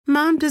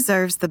Mom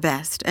deserves the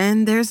best,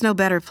 and there's no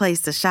better place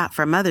to shop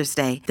for Mother's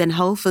Day than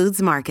Whole Foods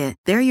Market.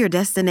 They're your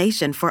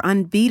destination for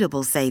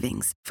unbeatable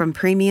savings, from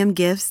premium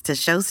gifts to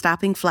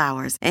show-stopping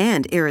flowers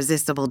and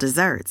irresistible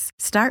desserts.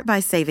 Start by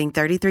saving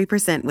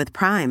 33% with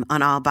Prime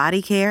on all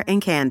body care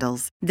and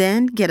candles.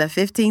 Then get a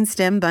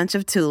 15-stem bunch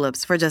of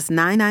tulips for just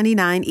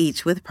 $9.99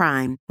 each with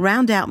Prime.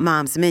 Round out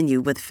Mom's menu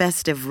with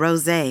festive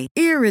rosé,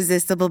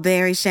 irresistible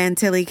berry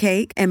chantilly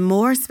cake, and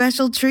more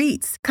special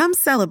treats. Come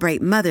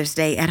celebrate Mother's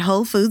Day at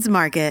Whole Foods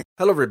Market.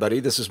 Hello,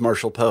 everybody. This is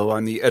Marshall Poe.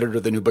 I'm the editor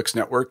of the New Books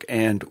Network,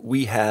 and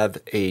we have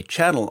a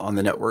channel on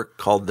the network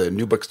called the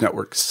New Books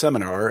Network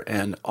Seminar.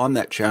 And on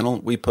that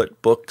channel, we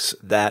put books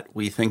that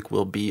we think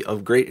will be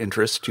of great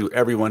interest to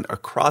everyone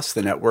across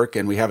the network.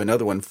 And we have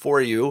another one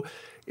for you.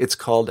 It's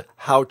called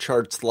How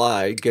Charts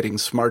Lie, Getting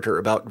Smarter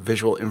About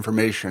Visual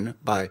Information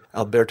by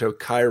Alberto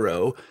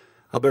Cairo.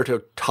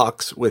 Alberto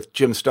talks with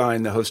Jim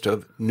Stein, the host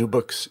of New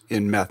Books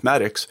in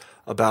Mathematics,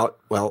 about,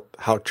 well,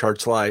 how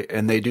charts lie,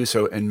 and they do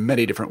so in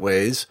many different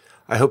ways.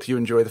 I hope you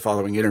enjoy the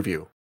following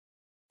interview.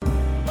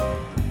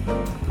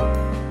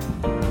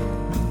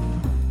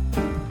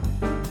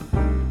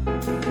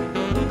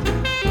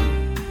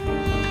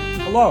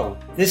 Hello,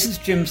 this is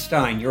Jim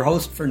Stein, your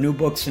host for New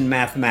Books in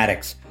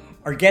Mathematics.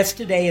 Our guest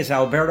today is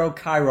Alberto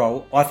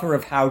Cairo, author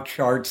of How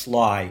Charts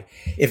Lie.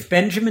 If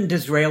Benjamin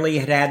Disraeli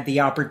had had the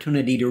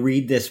opportunity to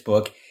read this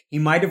book, he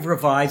might have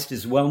revised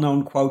his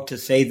well-known quote to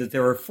say that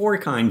there are four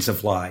kinds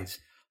of lies: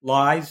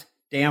 lies,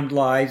 damned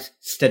lies,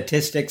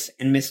 statistics,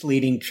 and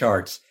misleading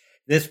charts.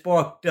 This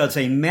book does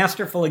a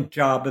masterful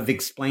job of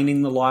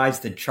explaining the lies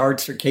that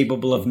charts are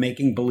capable of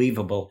making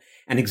believable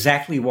and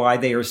exactly why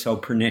they are so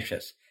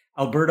pernicious.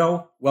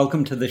 Alberto,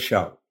 welcome to the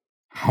show.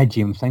 Hi,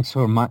 Jim. Thanks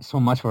so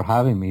much for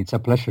having me. It's a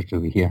pleasure to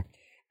be here.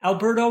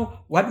 Alberto,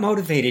 what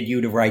motivated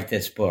you to write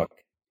this book?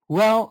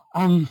 Well,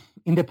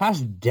 in the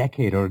past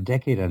decade or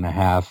decade and a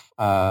half,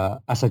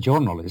 as a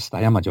journalist,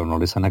 I am a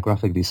journalist and a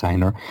graphic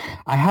designer,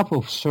 I have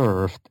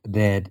observed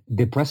that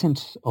the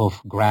presence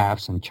of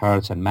graphs and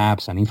charts and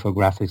maps and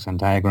infographics and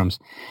diagrams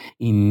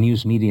in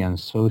news media and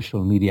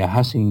social media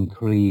has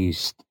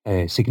increased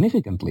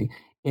significantly.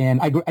 And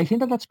I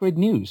think that that's great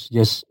news,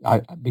 just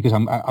because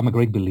I'm a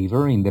great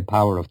believer in the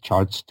power of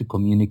charts to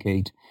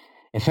communicate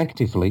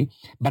effectively.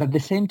 But at the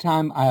same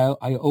time,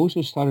 I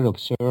also started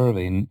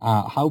observing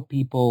how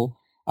people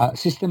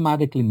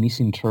systematically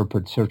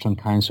misinterpret certain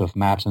kinds of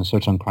maps and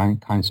certain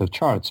kinds of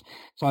charts.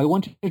 So I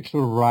wanted to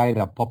write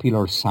a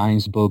popular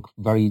science book,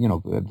 very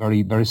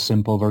very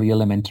simple, very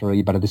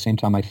elementary, but at the same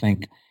time, I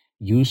think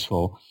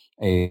useful,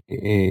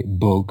 a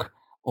book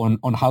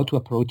on how to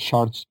approach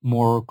charts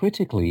more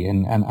critically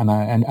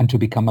and to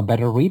become a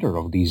better reader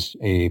of these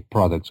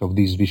products, of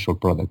these visual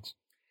products.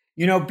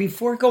 You know,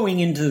 before going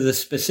into the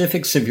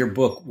specifics of your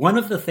book, one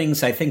of the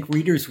things I think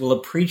readers will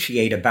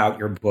appreciate about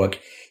your book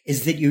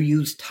is that you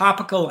use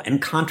topical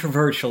and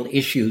controversial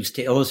issues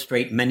to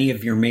illustrate many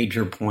of your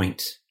major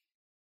points.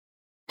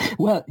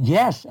 Well,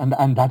 yes,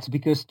 and that's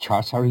because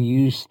charts are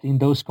used in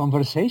those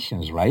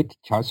conversations, right?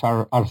 Charts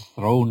are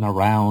thrown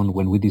around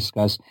when we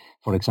discuss,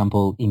 for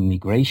example,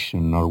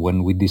 immigration, or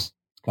when we discuss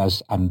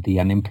the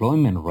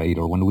unemployment rate,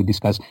 or when we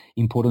discuss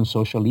important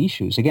social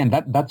issues. Again,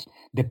 that's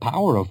the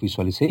power of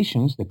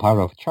visualizations, the power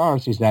of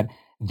charts, is that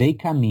they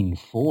can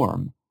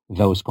inform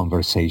those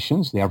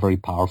conversations. They are very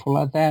powerful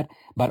at that,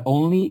 but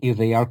only if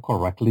they are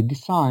correctly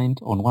designed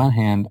on one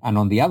hand, and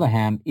on the other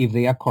hand, if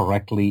they are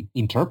correctly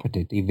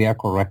interpreted, if they are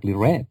correctly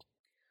read.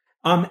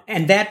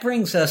 And that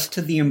brings us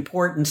to the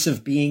importance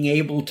of being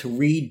able to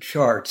read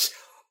charts.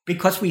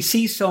 Because we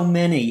see so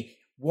many,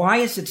 why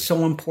is it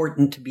so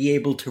important to be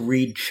able to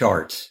read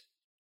charts?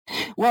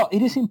 Well,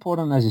 it is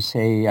important, as you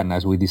say, and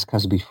as we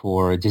discussed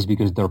before, just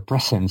because their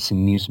presence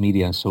in news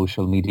media and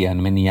social media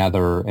and many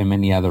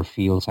other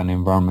fields and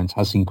environments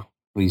has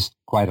increased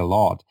quite a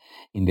lot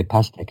in the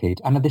past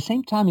decade. And at the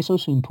same time, it's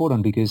also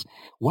important because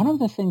one of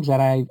the things that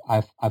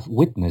I've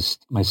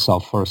witnessed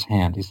myself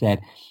firsthand is that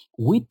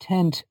we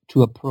tend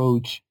to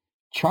approach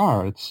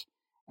charts,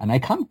 and I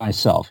count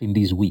myself in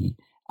this we,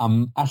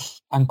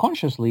 as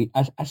unconsciously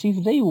as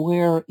if they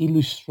were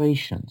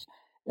illustrations.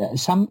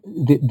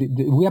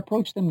 We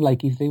approach them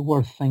like if they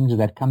were things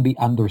that can be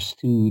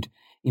understood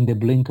in the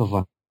blink of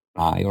an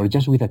eye, or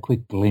just with a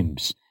quick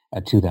glimpse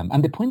to them.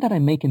 And the point that I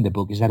make in the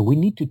book is that we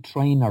need to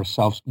train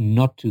ourselves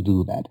not to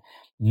do that,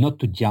 not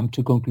to jump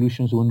to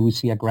conclusions when we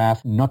see a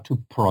graph, not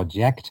to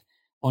project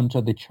onto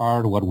the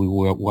chart what we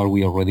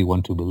already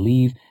want to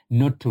believe,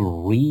 not to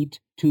read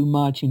too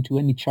much into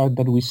any chart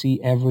that we see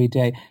every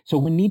day. So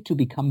we need to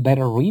become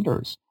better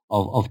readers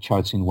of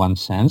charts in one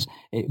sense,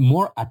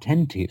 more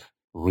attentive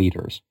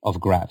readers of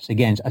graphs.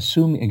 Again,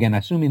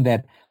 assuming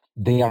that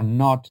they are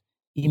not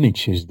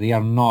images, they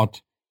are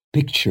not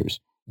pictures,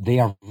 they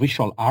are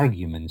visual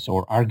arguments,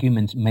 or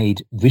arguments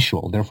made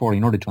visual. Therefore,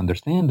 in order to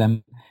understand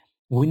them,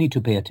 we need to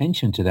pay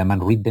attention to them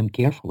and read them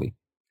carefully.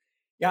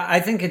 Yeah,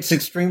 I think it's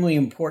extremely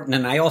important.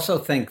 And I also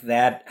think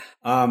that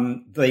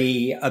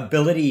the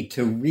ability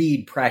to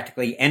read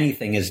practically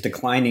anything is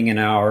declining in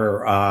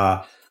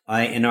our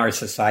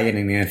society.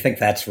 And I think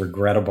that's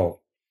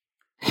regrettable.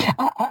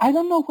 I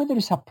don't know whether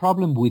it's a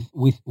problem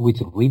with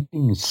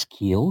reading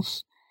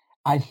skills.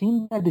 I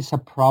think that is a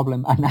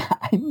problem, and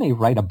I may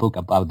write a book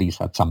about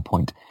this at some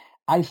point.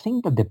 I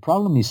think that the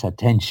problem is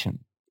attention.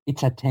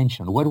 It's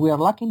attention. What we are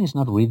lacking is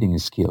not reading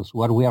skills.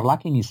 What we are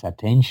lacking is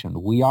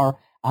attention. We are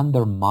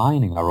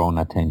undermining our own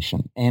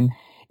attention. And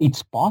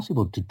it's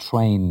possible to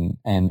train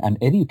and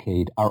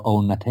educate our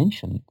own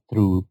attention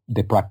through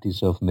the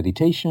practice of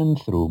meditation,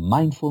 through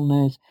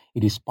mindfulness.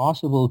 It is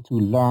possible to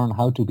learn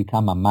how to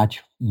become a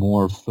much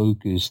more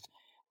focused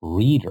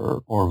reader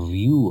or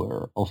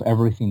viewer of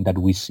everything that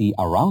we see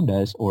around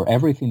us or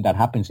everything that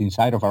happens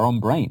inside of our own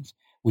brains,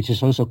 which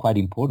is also quite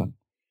important.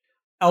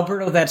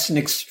 Alberto, that's an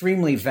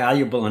extremely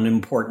valuable and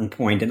important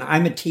point. And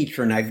I'm a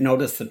teacher, and I've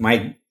noticed that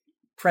my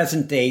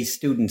present-day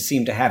students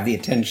seem to have the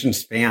attention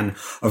span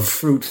of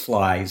fruit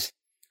flies.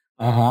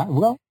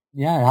 Well,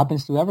 yeah, it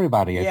happens to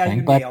everybody, I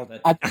think. You nailed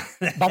it.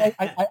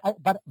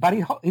 But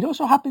it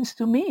also happens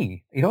to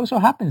me. It also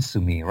happens to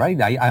me, right?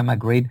 I'm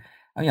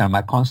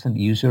a constant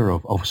user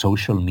of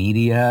social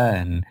media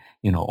and,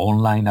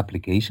 online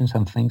applications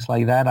and things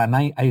like that. And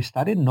I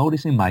started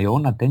noticing my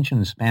own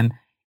attention span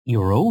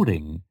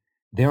eroding.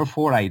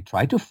 Therefore, I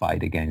try to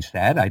fight against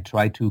that. I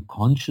try to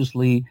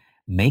consciously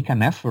make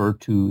an effort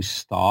to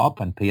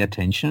stop and pay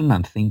attention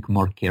and think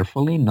more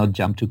carefully, not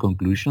jump to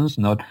conclusions,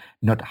 not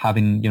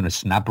having,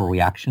 snap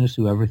reactions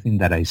to everything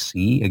that I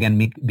see.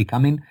 Again,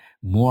 becoming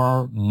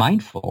more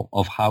mindful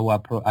of how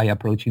I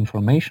approach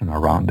information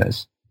around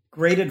us.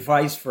 Great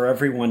advice for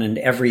everyone and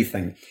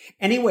everything.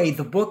 Anyway,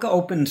 the book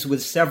opens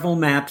with several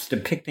maps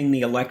depicting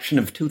the election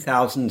of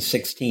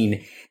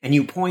 2016, and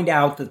you point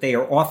out that they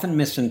are often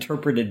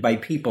misinterpreted by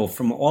people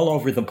from all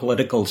over the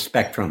political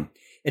spectrum.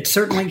 It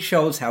certainly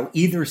shows how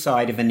either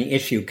side of an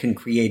issue can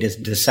create a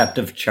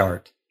deceptive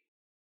chart.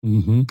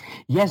 Mm-hmm.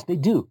 Yes, they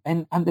do.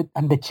 And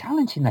the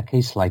challenge in a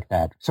case like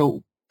that,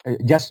 so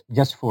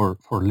just for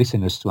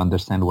listeners to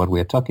understand what we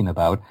are talking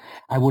about,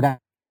 I would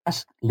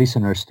ask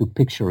listeners to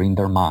picture in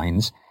their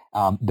minds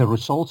the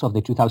results of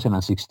the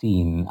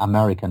 2016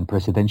 American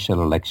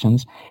presidential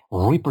elections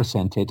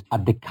represented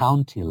at the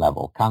county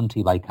level,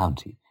 county by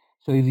county.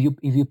 So if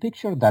you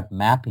picture that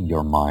map in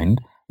your mind,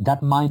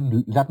 that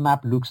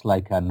map looks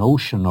like an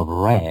ocean of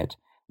red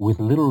with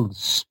little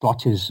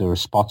splotches or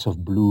spots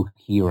of blue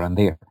here and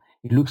there.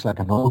 It looks like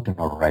an ocean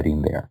of red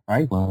in there,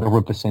 right? When they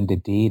represent the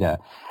data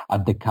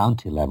at the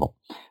county level.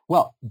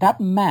 Well, that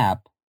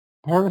map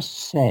per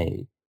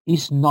se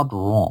is not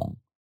wrong.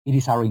 It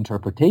is our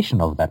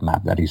interpretation of that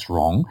map that is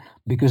wrong,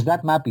 because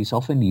that map is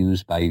often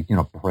used by,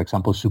 for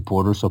example,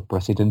 supporters of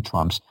President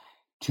Trump's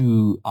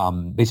to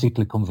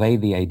basically convey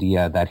the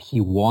idea that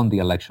he won the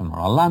election on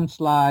a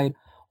landslide,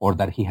 or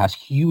that he has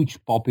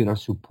huge popular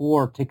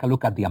support. Take a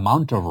look at the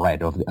amount of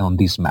red on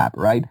this map,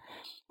 right?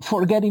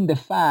 Forgetting the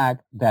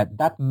fact that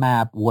that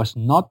map was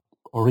not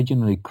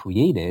originally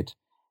created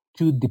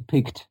to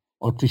depict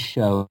or to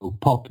show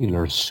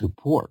popular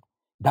support.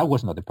 That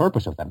was not the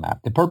purpose of that map.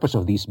 The purpose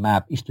of this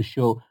map is to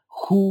show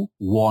who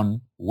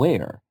won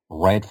where.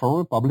 Red for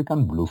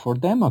Republican, blue for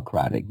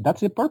Democratic.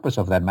 That's the purpose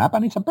of that map,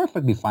 and it's a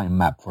perfectly fine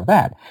map for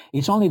that.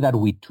 It's only that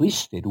we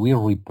twist it, we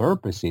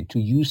repurpose it to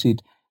use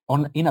it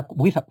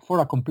for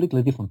a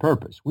completely different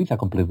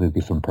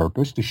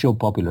purpose, to show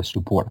popular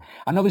support.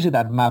 And obviously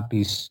that map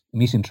is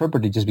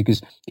misinterpreted just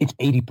because it's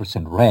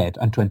 80% red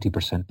and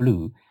 20%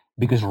 blue,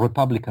 because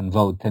Republican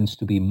vote tends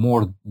to be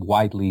more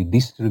widely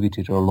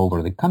distributed all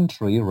over the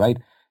country, right?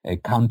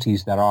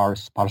 Counties that are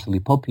sparsely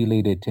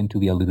populated tend to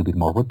be a little bit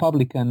more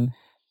Republican.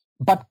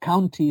 But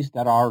counties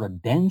that are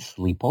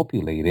densely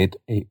populated,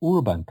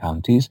 urban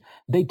counties,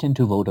 they tend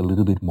to vote a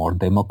little bit more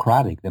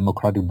Democratic.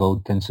 Democratic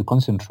vote tends to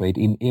concentrate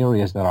in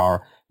areas that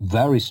are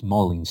very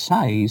small in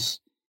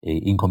size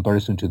in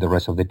comparison to the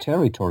rest of the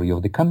territory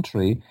of the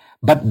country,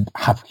 but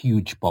have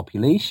huge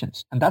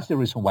populations. And that's the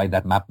reason why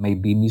that map may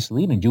be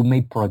misleading. You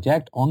may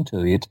project onto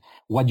it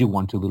what you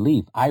want to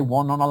believe. I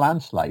won on a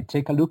landslide.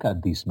 Take a look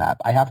at this map.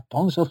 I have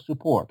tons of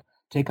support.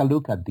 Take a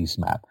look at this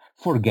map.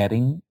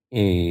 Forgetting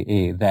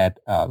that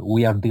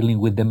we are dealing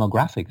with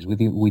demographics,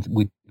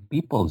 with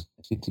people's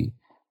density,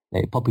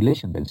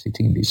 population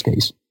density in this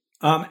case.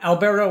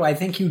 Alberto, I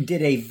think you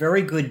did a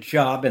very good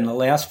job in the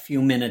last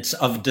few minutes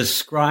of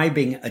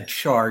describing a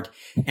chart,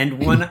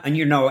 and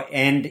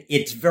and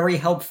it's very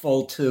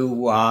helpful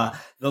to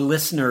the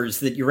listeners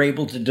that you're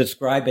able to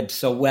describe it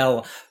so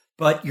well.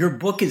 But your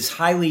book is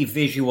highly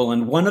visual,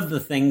 and one of the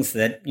things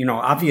that,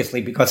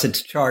 obviously because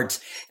it's charts,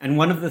 and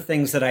one of the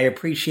things that I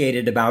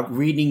appreciated about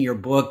reading your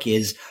book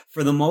is,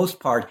 for the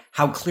most part,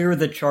 how clear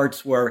the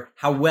charts were,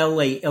 how well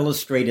they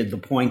illustrated the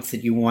points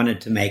that you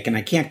wanted to make. And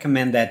I can't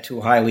commend that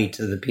too highly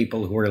to the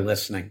people who are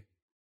listening.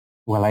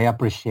 Well, I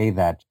appreciate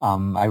that.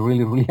 I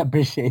really, really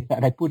appreciate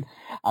that. I put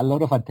a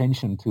lot of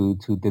attention to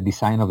the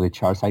design of the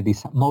charts. I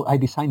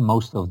designed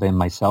most of them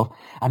myself,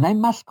 and I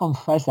must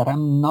confess that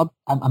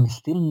I'm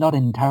still not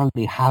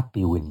entirely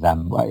happy with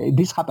them.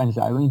 This happens.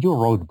 I mean, you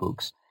wrote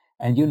books,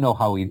 and you know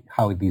how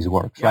this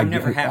works, yeah, right? I'm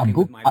never happy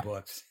with my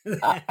books.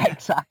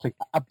 Exactly.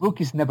 A book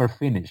is never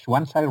finished.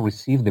 Once I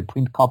received the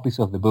print copies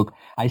of the book,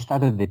 I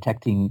started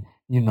detecting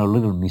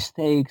little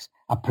mistakes,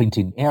 a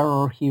printing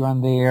error here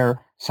and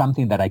there,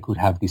 something that I could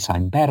have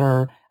designed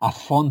better, a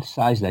font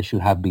size that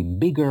should have been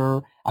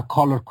bigger, a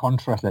color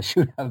contrast that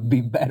should have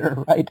been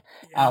better, right?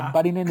 Yeah.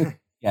 But in any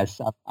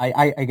yes,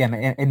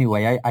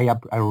 anyway,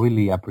 I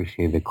really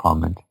appreciate the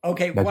comment.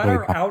 Okay, That's what very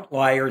are kind.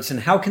 outliers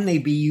and how can they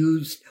be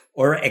used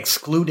or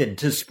excluded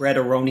to spread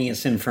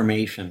erroneous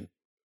information?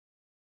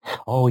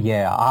 Oh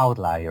yeah,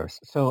 outliers.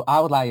 So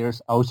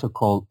outliers are also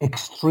called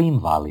extreme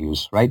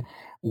values, right?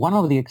 One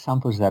of the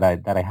examples that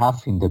I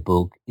have in the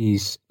book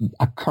is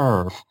a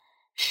curve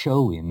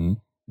showing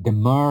the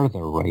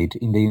murder rate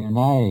in the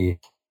United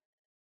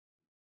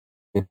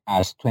the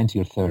past 20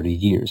 or 30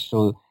 years.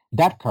 So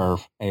that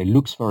curve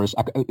looks first,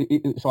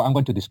 so I'm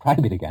going to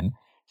describe it again.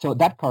 So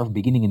that curve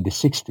beginning in the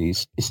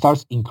 60s, it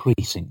starts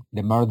increasing.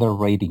 The murder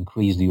rate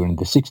increased during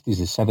the 60s,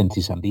 the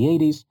 70s, and the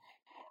 80s,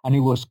 and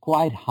it was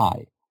quite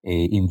high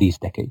in these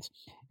decades,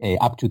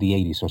 up to the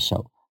 80s or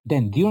so.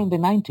 Then during the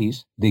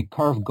 90s, the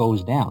curve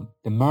goes down.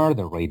 The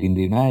murder rate in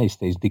the United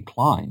States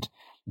declined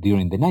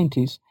during the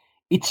 90s.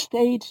 It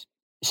stayed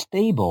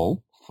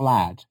stable,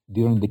 flat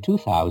during the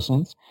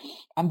 2000s.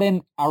 And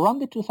then around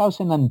the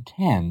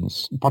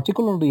 2010s,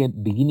 particularly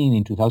at beginning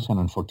in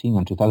 2014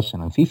 and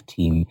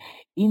 2015,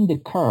 in the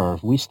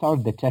curve, we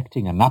start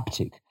detecting an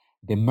uptick.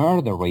 The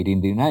murder rate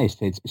in the United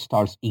States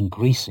starts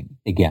increasing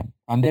again.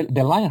 And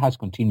the line has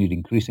continued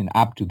increasing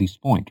up to this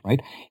point,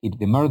 right?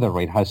 The murder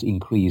rate has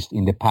increased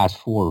in the past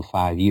 4 or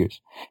 5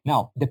 years.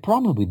 Now, the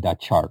problem with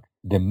that chart,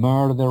 the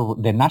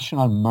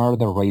national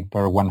murder rate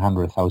per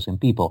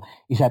 100,000 people,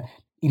 is that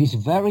it is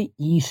very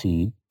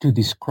easy to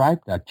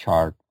describe that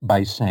chart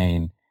by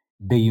saying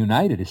the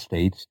United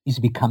States is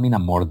becoming a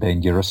more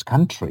dangerous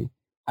country.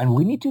 And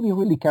we need to be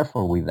really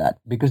careful with that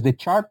because the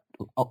chart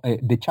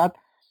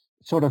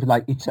sort of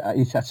like it's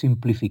a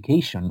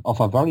simplification of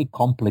a very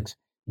complex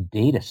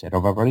data set,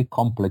 of a very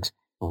complex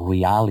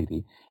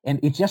reality. And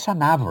it's just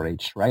an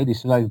average, right?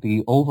 It's like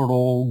the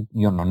overall,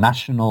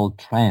 national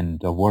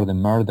trend of where the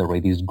murder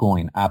rate is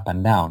going up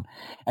and down.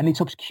 And it's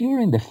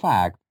obscuring the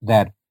fact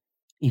that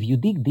if you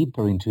dig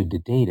deeper into the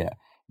data,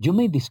 you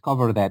may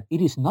discover that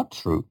it is not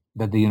true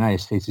that the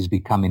United States is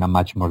becoming a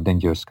much more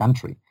dangerous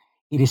country.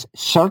 It is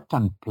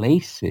certain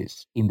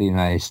places in the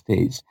United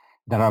States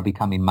that are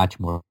becoming much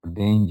more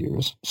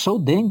dangerous. So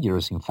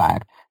dangerous, in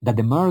fact, that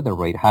the murder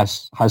rate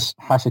has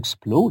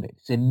exploded.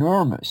 It's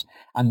enormous.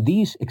 And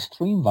these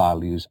extreme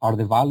values are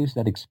the values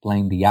that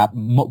explain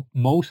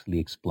mostly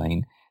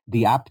explain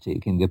the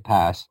uptick in the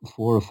past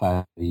 4 or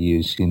 5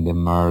 years in the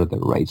murder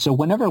rate. So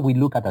whenever we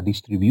look at a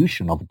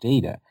distribution of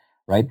data,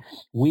 right,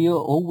 we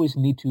always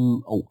need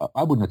to,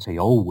 I would not say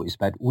always,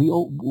 but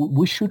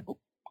we should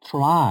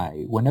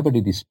try, whenever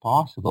it is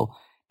possible,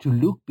 to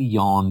look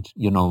beyond,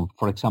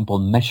 for example,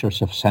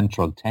 measures of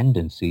central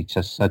tendency,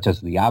 such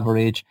as the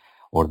average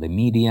or the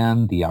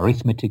median, the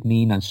arithmetic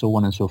mean, and so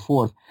on and so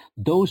forth.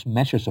 Those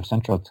measures of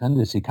central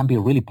tendency can be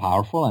really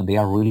powerful and they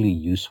are really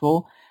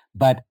useful.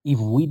 But if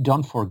we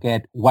don't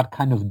forget what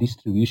kind of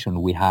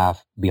distribution we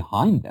have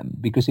behind them,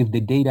 because if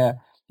the data,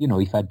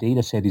 if a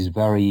data set is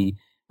very,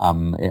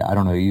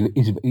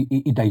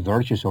 it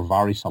diverges or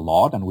varies a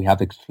lot, and we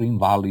have extreme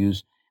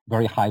values,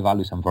 very high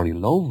values and very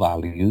low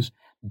values,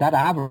 that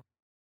average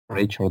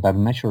or that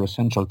measure of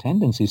central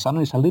tendency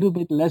suddenly is a little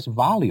bit less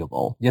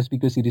valuable just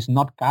because it is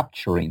not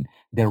capturing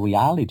the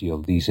reality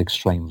of these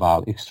extreme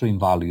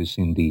values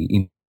in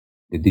the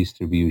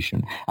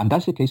distribution. And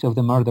that's the case of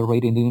the murder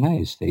rate in the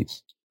United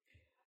States.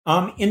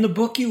 In the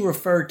book, you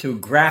refer to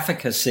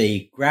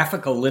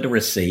graphical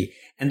literacy,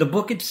 and the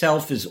book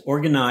itself is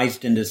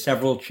organized into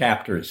several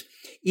chapters,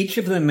 each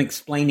of them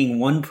explaining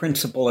one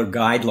principle or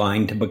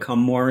guideline to become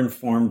more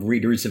informed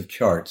readers of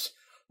charts.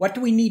 What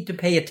do we need to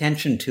pay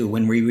attention to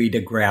when we read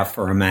a graph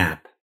or a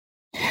map?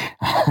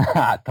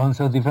 Tons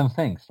of different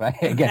things, right?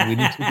 Again, we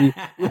need to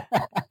be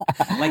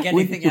like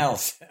anything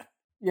else.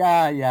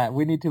 Yeah,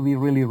 we need to be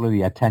really,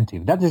 really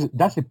attentive.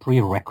 That's a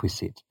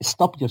prerequisite.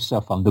 Stop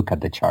yourself and look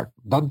at the chart.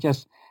 Don't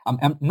just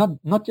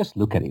not just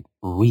look at it,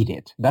 read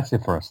it. That's the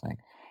first thing.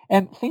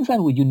 And things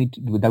that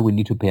we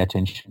need to pay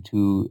attention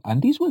to,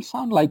 and these will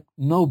sound like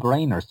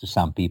no-brainers to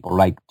some people,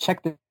 like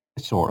check the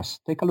source.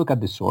 Take a look at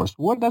the source.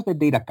 Where does the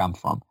data come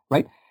from,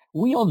 right?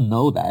 We all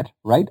know that,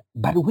 right?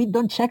 But we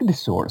don't check the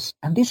source.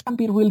 And this can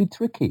be really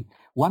tricky.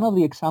 One of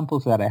the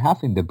examples that I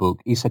have in the book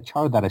is a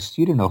chart that a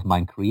student of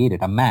mine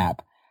created, a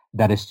map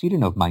that a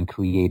student of mine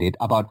created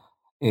about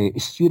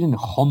student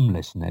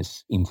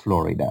homelessness in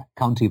Florida,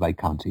 county by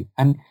county.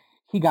 And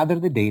he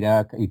gathered the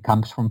data. It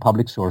comes from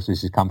public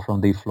sources. It comes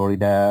from the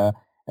Florida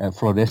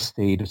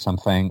state or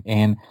something.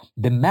 And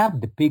the map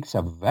depicts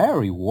a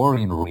very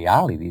worrying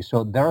reality.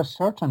 So there are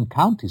certain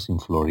counties in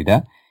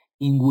Florida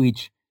in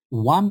which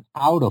 1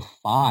 out of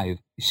 5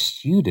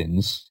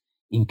 students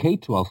in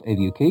K-12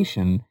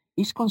 education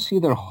is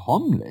considered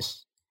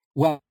homeless.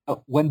 Well,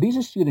 when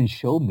these students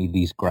showed me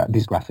this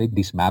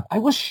map, I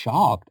was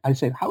shocked. I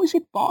said, how is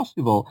it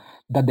possible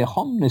that the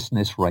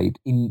homelessness rate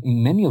in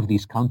many of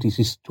these counties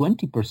is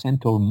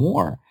 20% or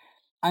more?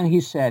 And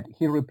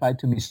he replied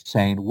to me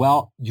saying,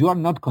 well, you are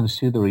not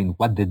considering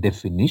what the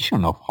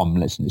definition of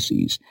homelessness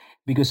is,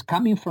 because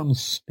coming from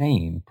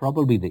Spain,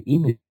 probably the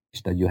image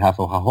that you have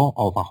of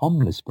a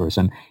homeless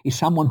person is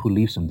someone who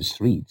lives on the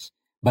streets.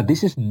 But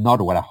this is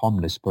not what a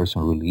homeless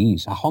person really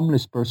is. A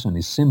homeless person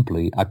is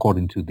simply,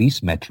 according to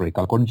this metric,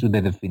 according to the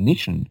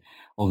definition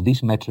of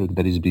this metric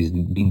that is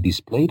being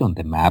displayed on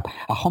the map,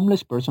 a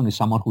homeless person is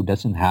someone who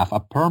doesn't have a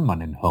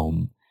permanent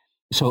home.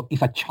 So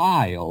if a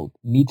child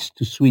needs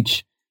to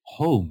switch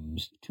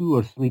homes 2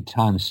 or 3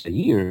 times a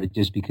year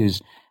just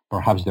because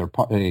perhaps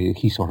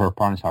his or her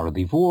parents are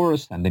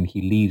divorced, and then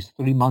he lives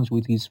 3 months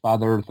with his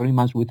father, 3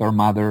 months with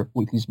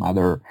his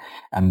mother,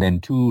 and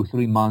then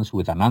 2-3 months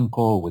with an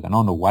uncle, with an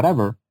aunt, or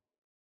whatever,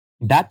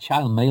 that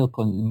child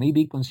may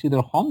be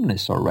considered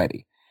homeless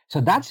already. So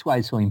that's why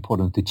it's so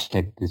important to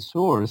check the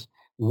source.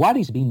 What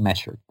is being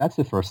measured? That's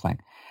the first thing.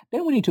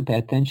 Then we need to pay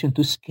attention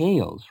to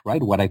scales,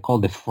 right? What I call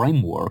the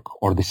framework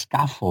or the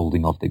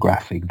scaffolding of the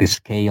graphic, the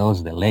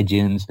scales, the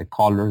legends, the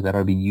colors that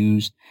are being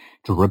used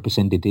to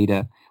represent the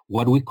data,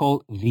 what we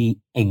call the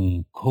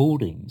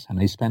encodings. And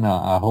I spent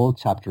a whole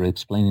chapter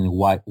explaining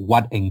what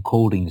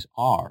encodings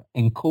are.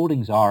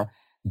 Encodings are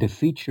the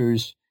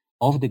features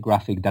of the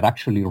graphic that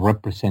actually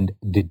represent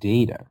the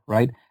data,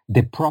 right?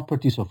 The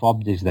properties of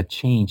objects that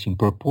change in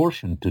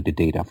proportion to the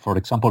data. For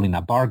example, in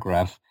a bar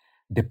graph,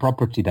 the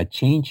property that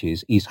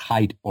changes is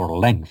height or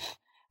length.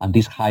 And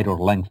this height or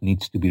length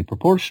needs to be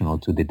proportional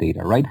to the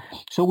data, right?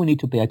 So we need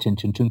to pay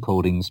attention to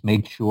encodings,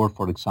 make sure,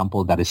 for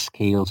example, that the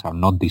scales are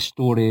not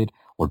distorted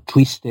or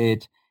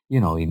twisted,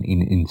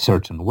 in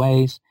certain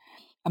ways.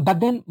 But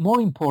then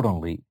more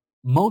importantly,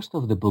 most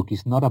of the book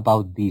is not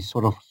about the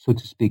sort of, so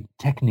to speak,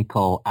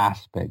 technical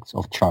aspects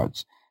of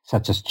charts,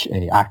 such as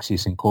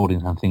axis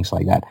encodings and things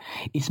like that.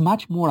 It's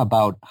much more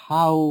about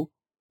how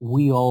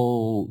we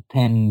all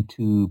tend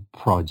to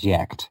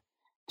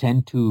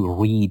tend to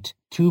read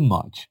too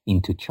much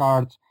into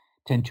charts,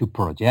 tend to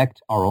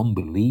project our own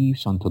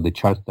beliefs onto the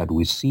charts that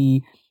we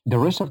see. The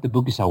rest of the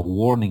book is a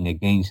warning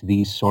against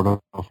these sort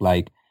of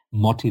like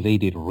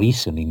motivated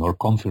reasoning or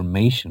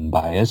confirmation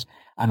bias,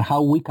 and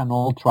how we can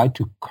all try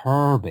to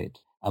curb it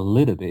a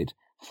little bit,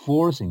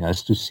 forcing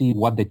us to see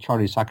what the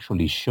chart is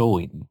actually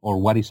showing or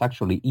what is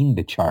actually in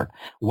the chart.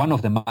 One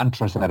of the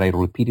mantras that I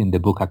repeat in the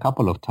book a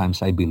couple of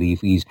times, I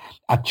believe, is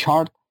a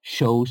chart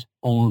shows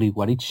only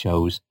what it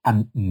shows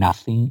and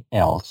nothing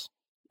else.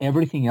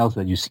 Everything else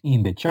that you see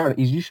in the chart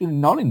is usually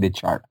not in the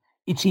chart.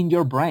 It's in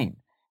your brain,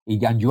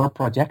 and you are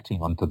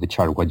projecting onto the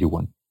chart what you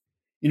want.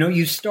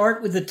 You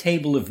start with a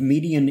table of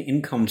median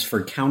incomes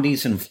for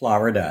counties in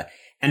Florida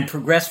and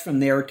progress from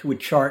there to a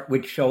chart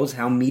which shows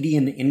how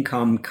median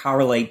income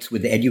correlates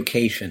with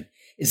education.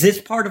 Is this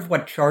part of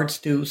what charts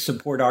do,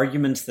 support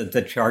arguments that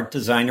the chart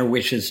designer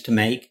wishes to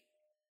make?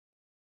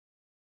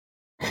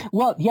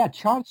 Well, yeah,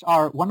 charts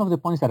are one of the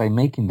points that I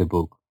make in the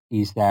book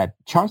is that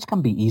charts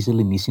can be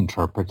easily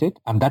misinterpreted,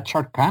 and that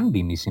chart can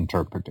be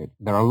misinterpreted.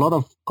 There are a lot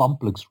of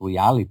complex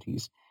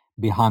realities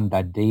behind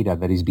that data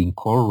that is being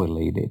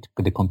correlated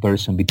with the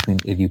comparison between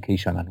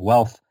education and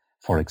wealth.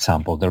 For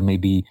example, there may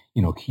be,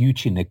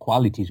 huge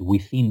inequalities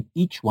within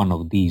each one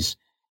of these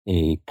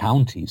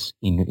counties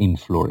in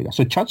Florida.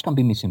 So charts can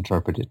be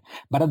misinterpreted.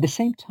 But at the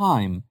same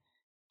time,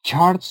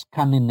 charts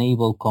can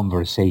enable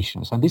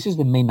conversations. And this is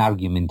the main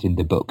argument in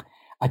the book.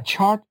 A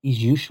chart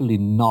is usually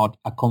not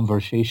a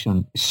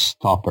conversation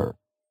stopper.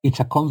 It's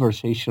a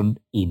conversation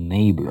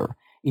enabler.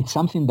 It's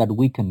something that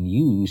we can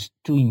use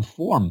to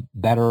inform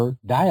better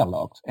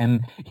dialogues.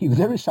 And if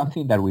there is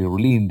something that we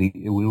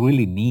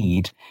really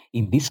need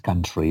in this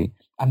country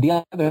and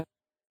the other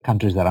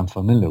countries that I'm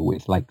familiar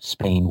with, like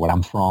Spain, where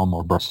I'm from,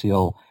 or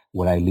Brazil,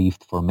 where I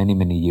lived for many,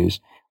 many years,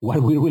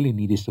 what we really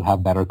need is to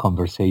have better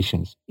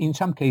conversations, in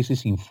some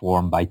cases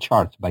informed by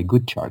charts, by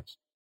good charts.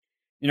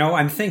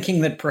 I'm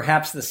thinking that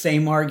perhaps the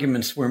same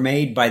arguments were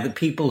made by the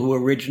people who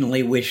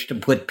originally wished to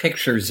put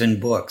pictures in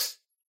books.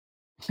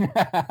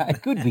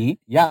 It could be,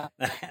 yeah.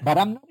 But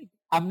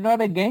I'm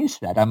not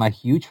against that. I'm a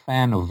huge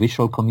fan of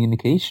visual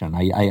communication.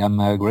 I am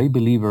a great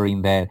believer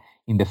in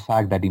the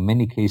fact that in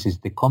many cases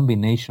the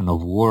combination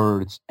of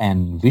words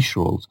and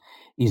visuals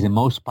is the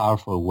most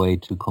powerful way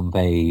to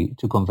convey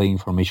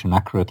information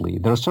accurately.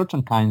 There are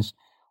certain kinds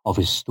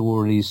of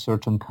stories,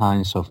 certain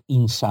kinds of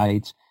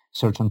insights,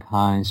 certain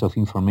kinds of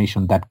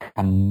information that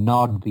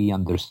cannot be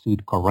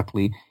understood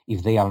correctly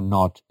if they are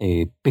not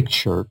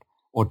pictured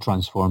or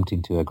transformed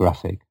into a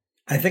graphic.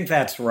 I think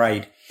that's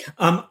right.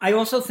 I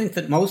also think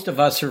that most of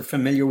us are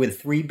familiar with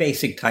 3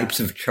 basic types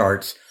of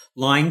charts: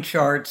 line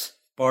charts,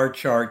 bar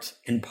charts,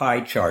 and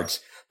pie charts.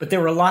 But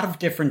there are a lot of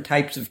different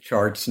types of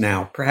charts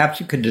now. Perhaps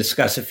you could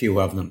discuss a few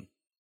of them.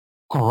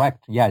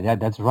 Correct. Yeah,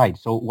 that's right.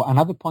 So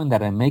another point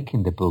that I make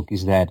in the book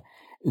is that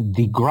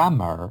the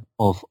grammar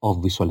of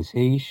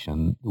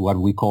visualization, what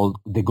we call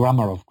the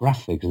grammar of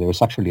graphics,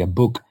 there's actually a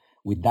book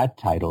with that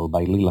title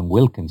by Leland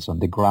Wilkinson,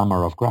 The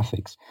Grammar of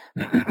Graphics.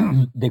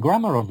 The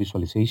grammar of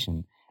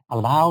visualization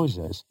allows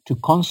us to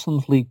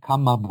constantly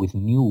come up with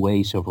new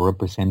ways of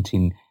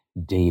representing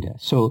data.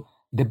 So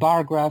the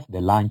bar graph,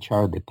 the line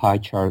chart, the pie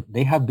chart,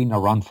 they have been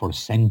around for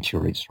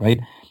centuries, right?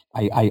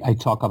 I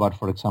talk about,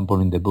 for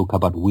example, in the book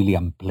about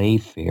William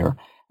Playfair,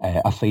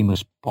 a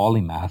famous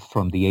polymath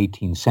from the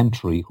 18th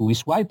century, who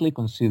is widely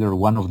considered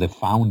one of the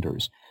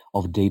founders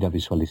of data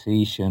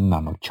visualization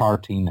and of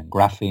charting and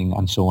graphing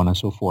and so on and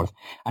so forth.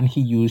 And he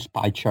used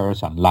pie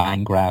charts and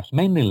line graphs,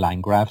 mainly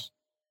line graphs,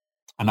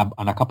 and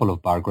a couple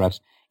of bar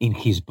graphs in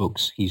his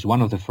books. He's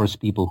one of the first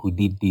people who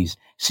did this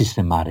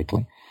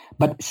systematically.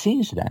 But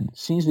since then,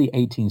 since the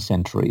 18th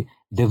century,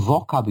 the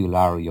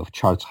vocabulary of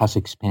charts has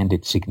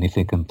expanded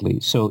significantly.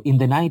 So in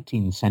the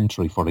 19th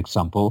century, for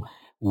example,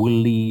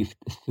 we lived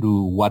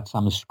through what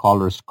some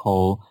scholars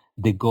call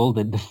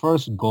the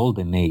first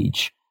golden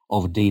age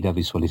of data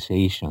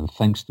visualization,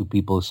 thanks to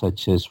people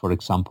such as, for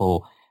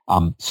example,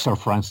 Sir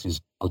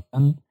Francis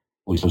Galton,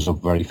 who is also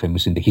very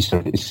famous in the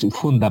history. It's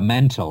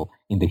fundamental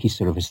in the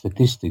history of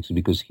statistics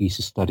because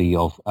his study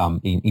of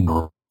in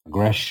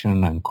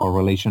regression and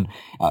correlation.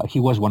 He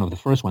was one of the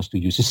first ones to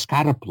use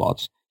scatter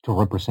plots to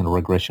represent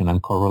regression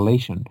and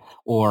correlation.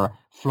 Or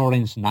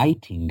Florence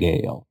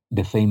Nightingale,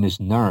 the famous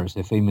nurse,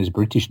 the famous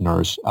British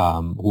nurse,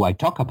 who I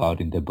talk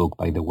about in the book,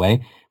 by the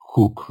way,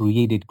 who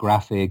created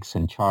graphics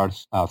and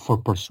charts for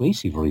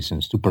persuasive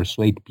reasons, to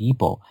persuade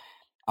people.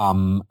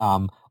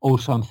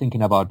 Also, I'm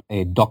thinking about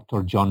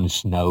Dr. John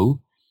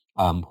Snow,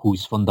 who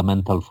is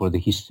fundamental for the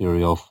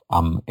history of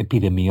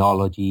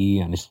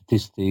epidemiology and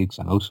statistics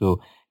and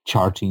also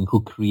charting,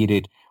 who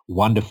created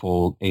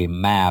wonderful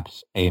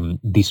maps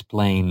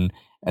displaying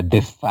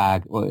the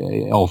fact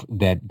of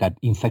that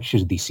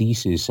infectious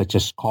diseases such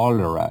as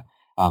cholera,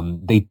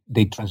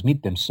 they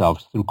transmit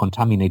themselves through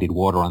contaminated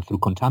water and through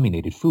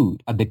contaminated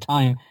food. At the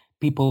time,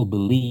 people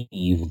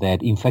believed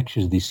that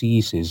infectious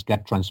diseases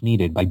got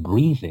transmitted by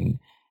breathing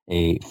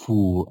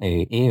full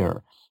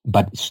air.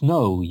 But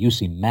Snow,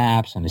 using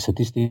maps and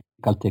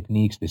statistical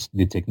techniques,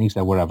 the techniques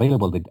that were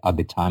available at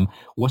the time,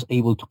 was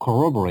able to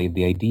corroborate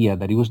the idea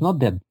that it was not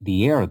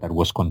the air that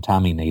was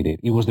contaminated,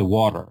 it was the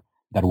water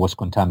that was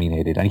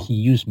contaminated, and he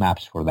used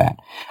maps for that.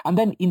 And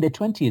then in the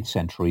 20th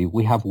century,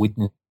 we have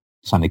witnessed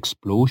an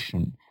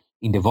explosion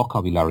in the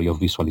vocabulary of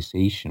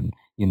visualization.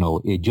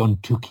 John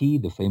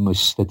Tukey, the famous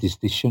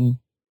statistician,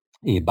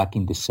 back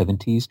in the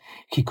 70s,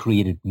 he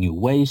created new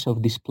ways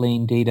of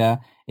displaying data,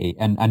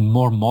 and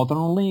more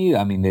modernly,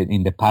 I mean,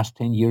 in the past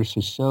 10 years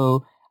or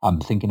so, I'm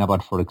thinking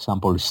about, for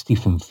example,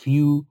 Stephen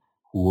Few,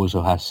 who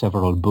also has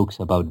several books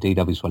about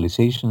data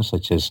visualization,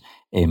 such as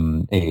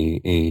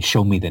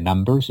Show Me the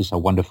Numbers. It's a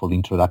wonderful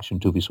introduction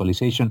to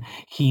visualization.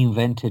 He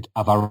invented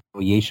a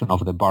variation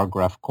of the bar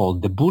graph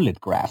called the bullet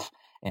graph.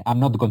 I'm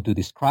not going to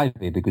describe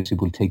it because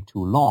it will take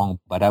too long,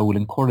 but I will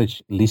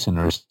encourage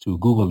listeners to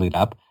Google it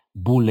up,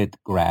 bullet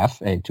graph,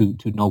 to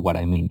know what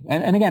I mean.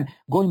 And again,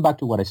 going back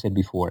to what I said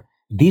before,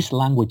 this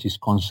language is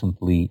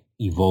constantly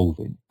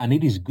evolving, and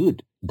it is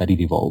good that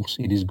it evolves.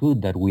 It is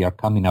good that we are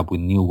coming up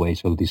with new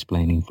ways of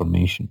displaying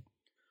information.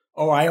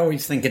 Oh, I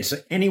always think it's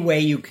any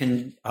way you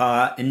can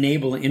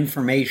enable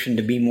information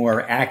to be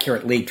more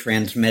accurately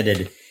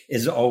transmitted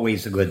is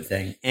always a good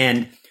thing.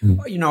 And,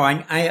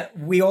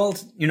 we all,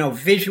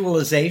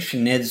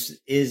 visualization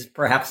is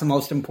perhaps the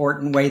most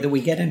important way that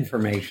we get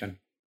information.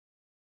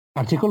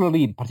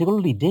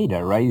 Particularly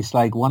data, right? It's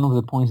like one of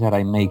the points that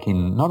I make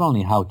in not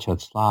only How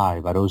Charts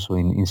Lie, but also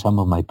in some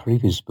of my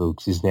previous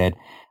books, is that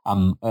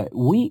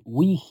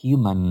we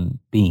human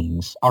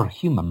beings, our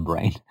human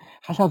brain,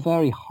 has a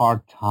very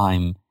hard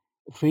time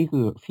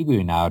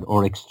figuring out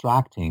or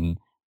extracting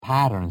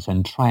patterns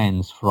and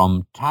trends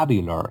from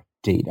tabular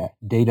data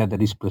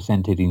that is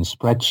presented in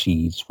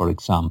spreadsheets, for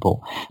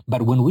example.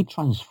 But when we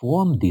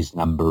transform these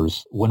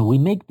numbers, when we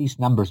make these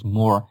numbers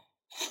more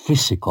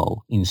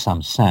physical in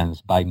some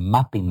sense by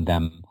mapping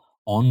them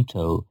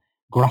onto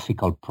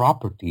graphical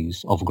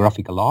properties of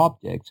graphical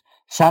objects,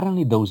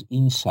 suddenly those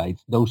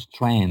insights, those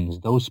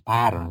trends, those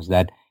patterns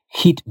that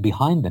hid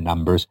behind the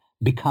numbers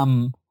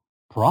become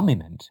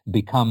prominent,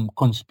 become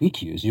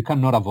conspicuous. You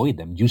cannot avoid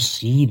them. You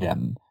see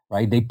them,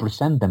 right? They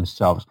present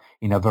themselves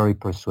in a very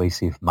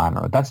persuasive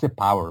manner. That's the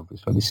power of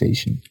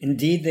visualization.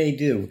 Indeed, they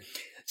do.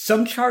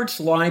 Some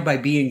charts lie by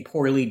being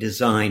poorly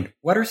designed.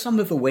 What are some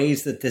of the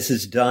ways that this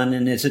is done,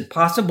 and is it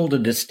possible to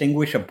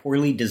distinguish a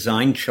poorly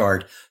designed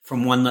chart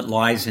from one that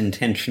lies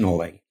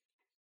intentionally?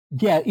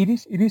 Yeah, it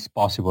is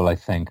possible, I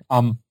think.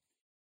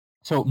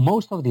 So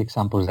most of the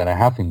examples that I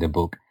have in the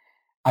book,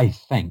 I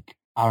think,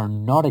 are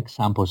not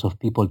examples of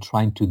people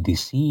trying to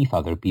deceive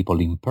other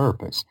people in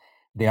purpose.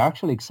 They are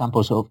actually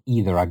examples of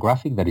either a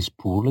graphic that is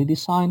poorly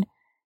designed,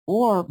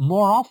 or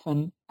more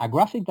often, a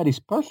graphic that is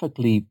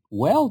perfectly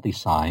well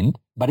designed,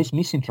 but is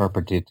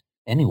misinterpreted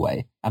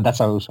anyway. And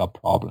that's also a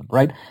problem,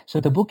 right? So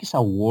the book is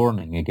a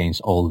warning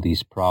against all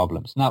these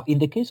problems. Now, in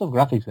the case of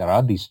graphics that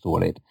are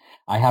distorted,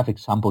 I have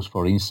examples,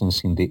 for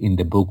instance, in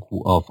the book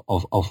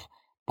of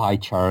pie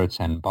charts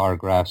and bar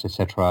graphs,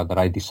 etc.,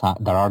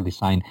 that are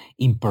designed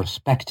in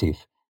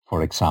perspective,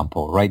 for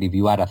example, right? If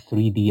you add a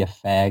 3D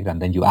effect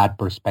and then you add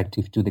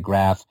perspective to the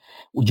graph,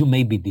 you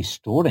may be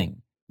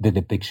distorting the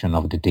depiction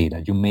of the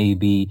data. You may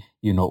be,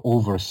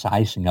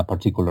 oversizing a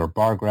particular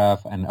bar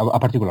graph and a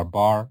particular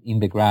bar in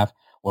the graph,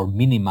 or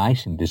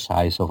minimizing the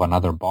size of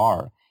another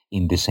bar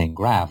in the same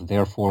graph,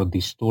 therefore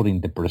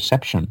distorting the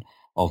perception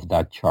of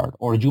that chart.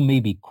 Or you may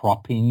be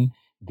cropping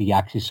the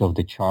axis of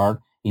the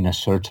chart in a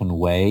certain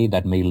way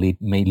that may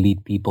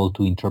lead people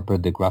to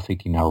interpret the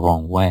graphic in a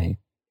wrong way.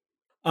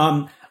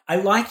 I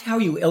liked how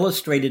you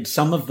illustrated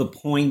some of the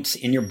points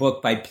in your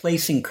book by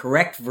placing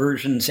correct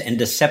versions and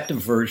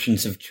deceptive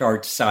versions of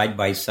charts side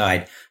by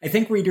side. I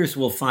think readers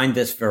will find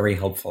this very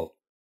helpful.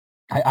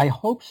 I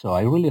hope so.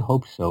 I really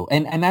hope so.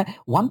 And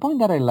one point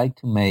that I like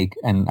to make,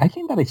 and I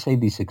think that I say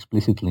this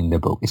explicitly in the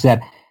book, is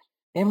that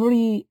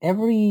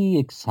every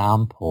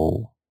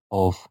example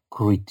of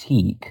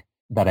critique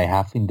that I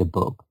have in the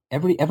book,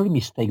 every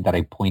mistake that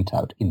I point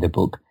out in the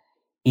book,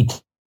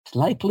 it's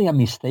likely a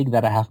mistake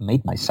that I have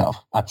made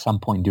myself at some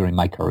point during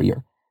my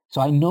career. So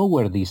I know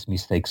where these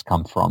mistakes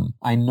come from.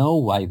 I know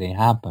why they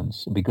happen,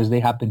 because they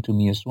happen to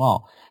me as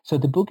well. So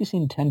the book is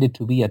intended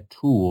to be a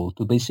tool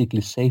to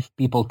basically save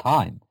people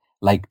time,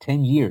 like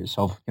 10 years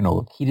of,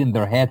 hitting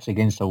their heads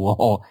against a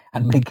wall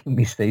and making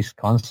mistakes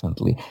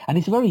constantly. And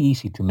it's very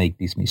easy to make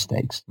these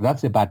mistakes.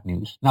 That's the bad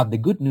news. Now, the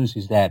good news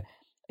is that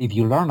if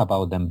you learn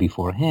about them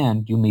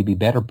beforehand, you may be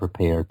better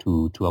prepared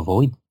to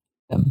avoid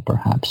them,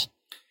 perhaps.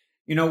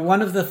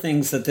 One of the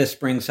things that this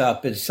brings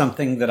up is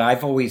something that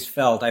I've always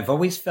felt. I've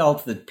always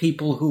felt that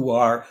people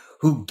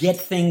who get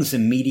things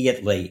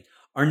immediately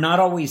are not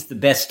always the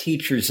best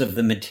teachers of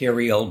the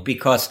material,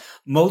 because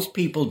most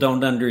people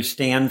don't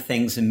understand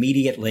things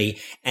immediately.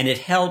 And it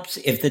helps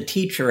if the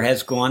teacher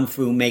has gone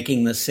through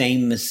making the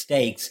same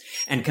mistakes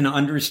and can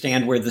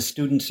understand where the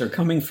students are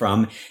coming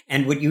from.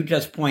 And what you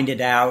just pointed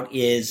out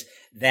is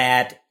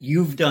that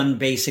you've done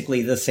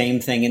basically the same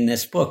thing in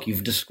this book.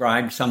 You've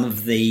described some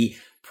of the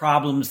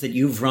problems that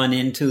you've run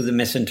into, the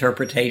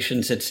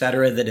misinterpretations, et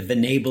cetera, that have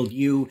enabled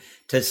you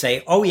to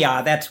say, oh,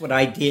 yeah, that's what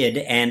I did,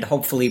 and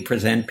hopefully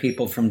prevent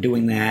people from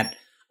doing that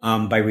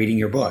by reading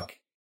your book.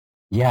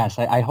 Yes,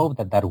 I hope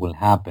that will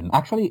happen.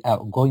 Actually,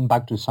 going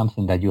back to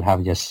something that you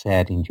have just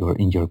said in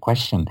your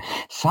question,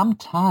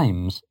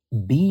 sometimes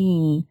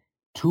being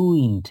too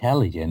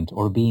intelligent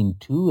or being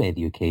too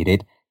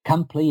educated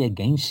can play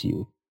against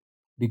you,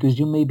 because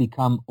you may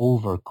become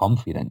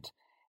overconfident.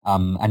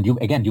 And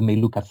you may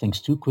look at things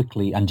too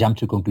quickly and jump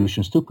to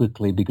conclusions too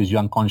quickly, because you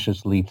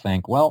unconsciously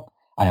think, well,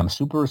 I am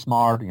super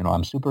smart,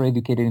 I'm super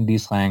educated in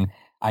this thing,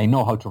 I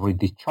know how to read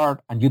this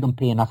chart, and you don't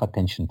pay enough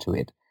attention to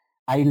it.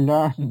 I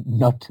learned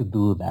not to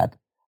do that,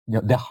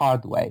 the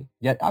hard way.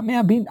 Yeah, I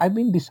mean, I've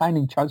been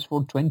designing charts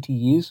for 20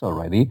 years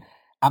already.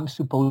 I'm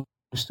supposed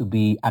to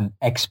be an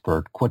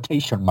expert,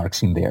 quotation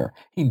marks in there,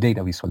 in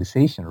data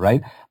visualization,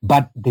 right?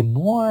 But the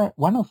more,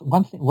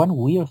 one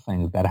weird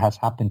thing that has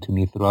happened to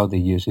me throughout the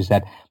years is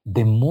that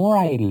the more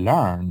I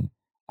learn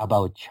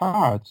about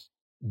charts,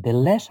 the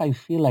less I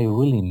feel I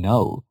really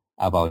know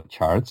about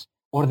charts,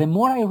 or the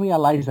more I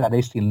realize that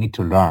I still need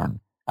to learn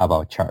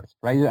about charts,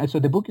 right? So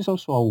the book is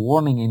also a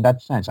warning in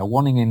that sense, a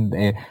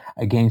warning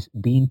against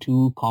being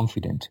too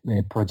confident,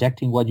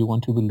 projecting what you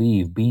want to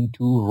believe, being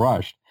too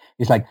rushed.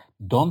 It's like,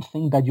 don't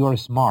think that you are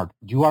smart.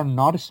 You are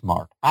not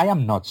smart. I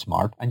am not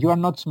smart, and you are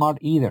not smart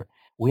either.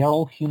 We are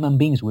all human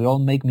beings. We all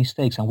make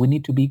mistakes, and we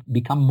need to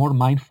become more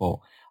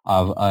mindful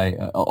of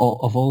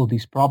all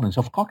these problems,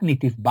 of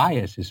cognitive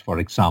biases, for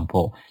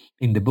example.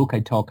 In the book,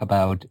 I talk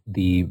about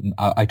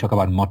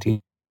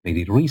motivated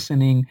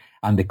reasoning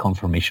and the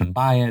confirmation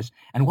bias.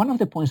 And one of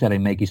the points that I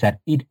make is that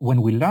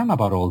when we learn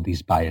about all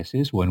these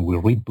biases, when we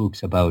read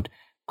books about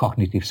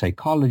cognitive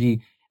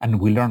psychology and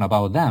we learn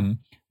about them,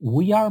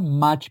 we are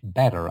much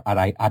better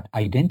at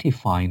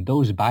identifying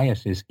those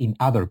biases in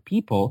other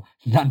people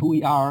than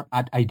we are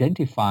at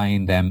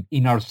identifying them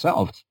in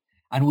ourselves.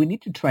 And we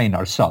need to train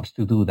ourselves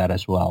to do that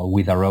as well,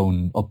 with our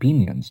own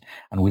opinions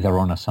and with our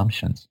own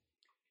assumptions.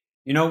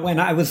 When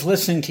I was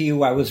listening to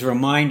you, I was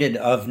reminded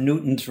of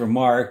Newton's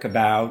remark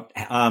about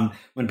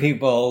when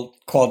people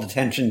called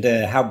attention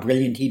to how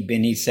brilliant he'd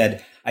been. He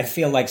said, I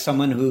feel like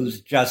someone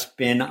who's just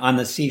been on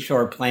the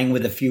seashore playing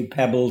with a few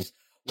pebbles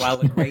while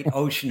the great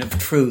ocean of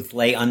truth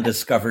lay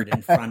undiscovered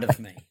in front of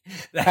me.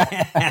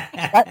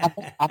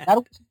 I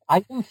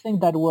don't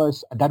think that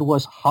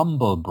was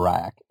humble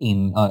brag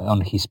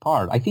on his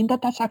part. I think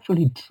that's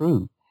actually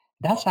true.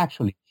 That's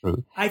actually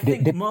true. I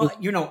think,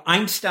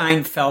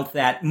 Einstein felt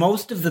that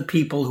most of the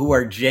people who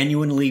are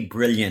genuinely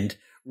brilliant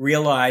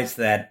realize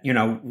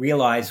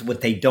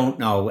what they don't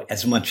know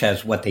as much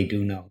as what they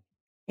do know.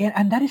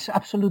 And that is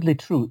absolutely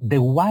true.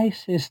 The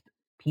wisest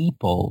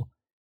people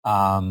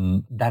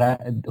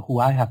who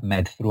I have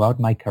met throughout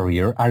my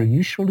career are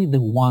usually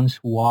the ones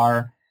who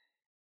are,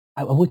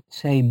 I would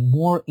say,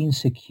 more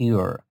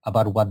insecure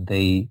about what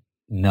they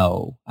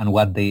know and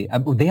what they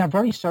are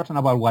very certain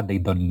about what they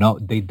don't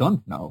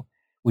know,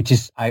 which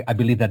is, I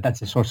believe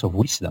that's a source of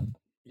wisdom.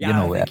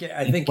 Yeah,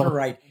 I think you're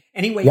right.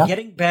 Anyway,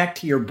 Getting back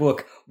to your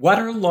book, what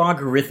are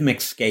logarithmic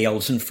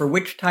scales, and for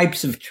which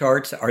types of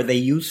charts are they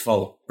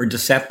useful or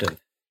deceptive?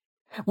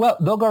 Well,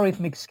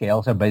 logarithmic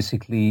scales are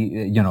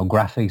basically,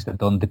 graphics that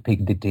don't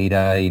depict the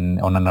data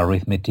on an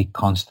arithmetic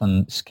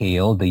constant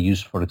scale. They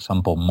use, for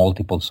example,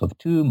 multiples of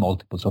 2,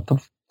 multiples of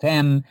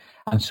 10,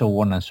 and so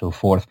on and so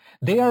forth.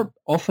 They are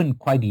often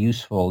quite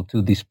useful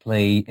to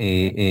display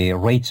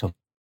rates of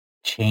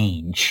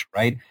change,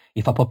 right?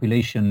 If a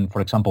population, for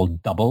example,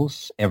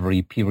 doubles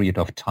every period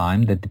of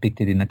time that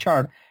depicted in a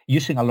chart,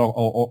 using a log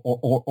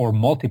or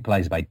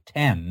multiplies by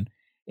 10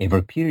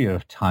 every period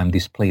of time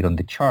displayed on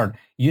the chart,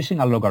 using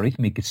a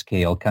logarithmic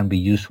scale can be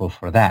useful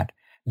for that.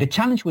 The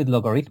challenge with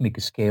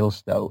logarithmic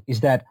scales, though,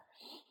 is that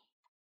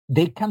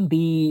they can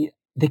be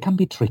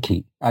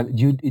tricky.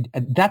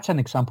 That's an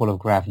example of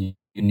graph you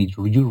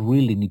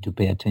really need to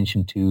pay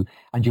attention to,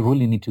 and you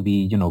really need to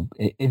be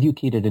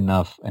educated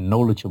enough and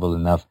knowledgeable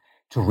enough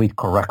to read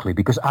correctly,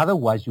 because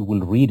otherwise you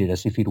will read it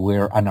as if it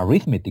were an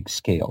arithmetic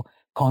scale,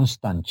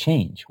 constant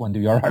change, when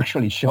you are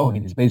actually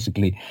showing is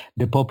basically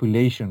the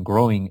population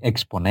growing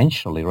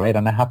exponentially, right?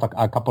 And I have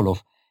a couple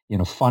of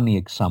funny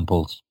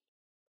examples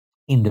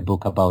in the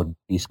book about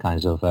these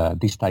types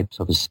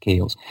of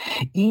scales.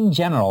 In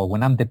general,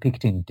 when I'm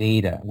depicting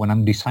data, when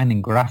I'm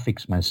designing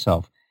graphics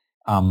myself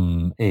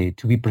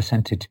to be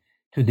presented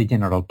to the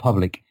general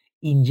public,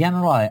 in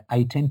general,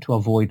 I tend to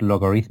avoid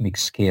logarithmic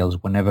scales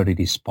whenever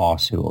it is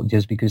possible,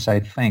 just because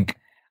I think,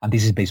 and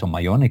this is based on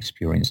my own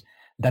experience,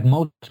 that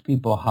most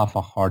people have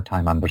a hard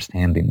time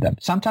understanding them.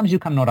 Sometimes you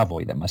cannot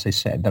avoid them. As I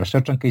said, there are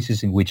certain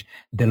cases in which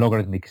the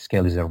logarithmic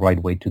scale is the right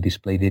way to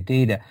display the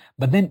data.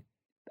 But then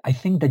I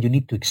think that you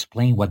need to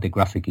explain what the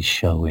graphic is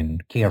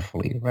showing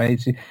carefully, right?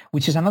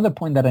 Which is another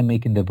point that I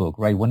make in the book,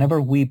 right?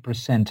 Whenever we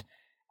present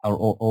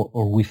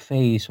or we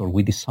face or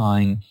we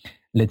design,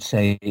 let's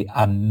say,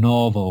 a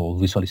novel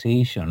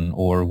visualization,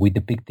 or we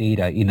depict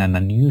data in an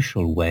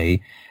unusual way,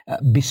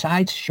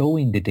 besides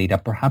showing the data,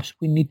 perhaps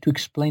we need to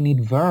explain it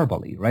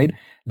verbally, right?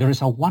 There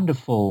is a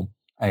wonderful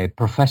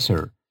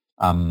professor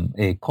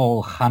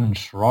called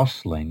Hans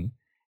Rosling.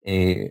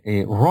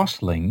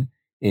 Rosling,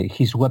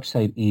 his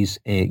website is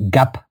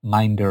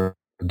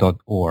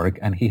gapminder.org,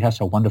 and he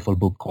has a wonderful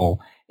book called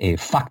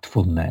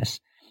Factfulness.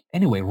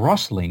 Anyway,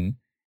 Rosling,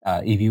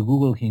 if you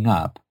Google him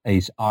up,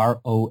 is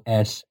Rosling,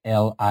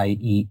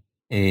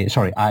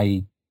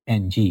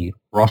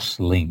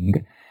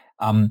 Rosling.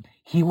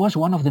 He was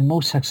one of the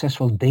most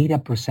successful data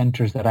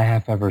presenters that I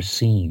have ever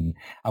seen.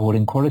 I would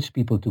encourage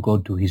people to go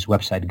to his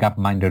website,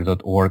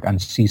 gapminder.org,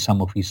 and see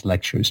some of his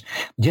lectures,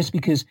 just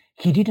because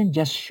he didn't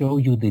just show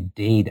you the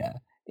data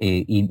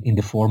in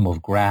the form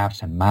of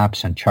graphs and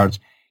maps and charts.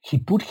 He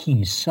put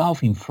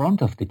himself in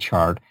front of the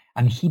chart,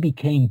 and he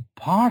became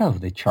part of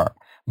the chart.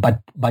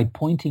 But by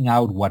pointing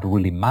out what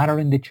really mattered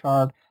in the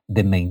chart,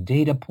 the main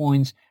data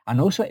points,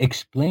 and also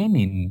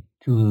explaining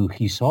to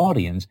his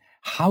audience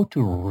how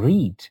to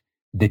read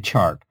the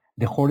chart.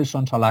 The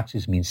horizontal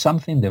axis means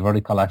something, the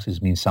vertical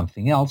axis means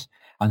something else,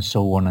 and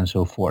so on and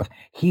so forth.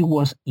 He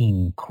was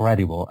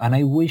incredible, and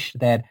I wish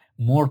that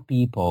more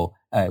people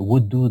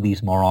would do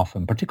this more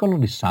often,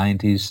 particularly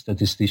scientists,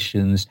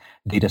 statisticians,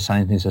 data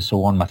scientists, and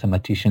so on,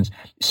 mathematicians.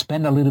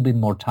 Spend a little bit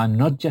more time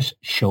not just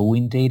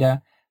showing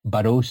data,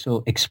 but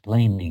also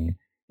explaining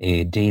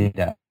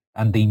data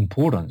and the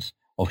importance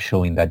of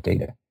showing that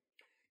data.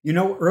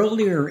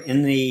 Earlier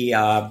in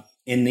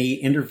the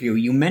interview,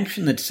 you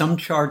mentioned that some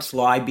charts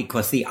lie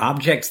because the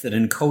objects that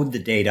encode the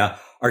data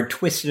are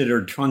twisted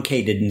or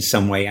truncated in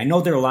some way. I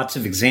know there are lots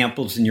of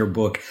examples in your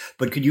book,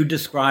 but could you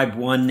describe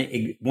one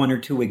or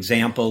two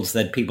examples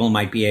that people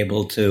might be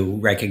able to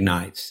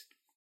recognize?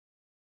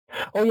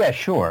 Oh, yeah,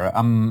 sure.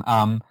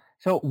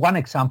 So one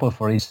example,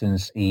 for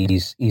instance,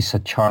 is a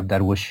chart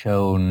that was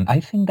shown, I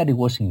think that it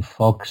was in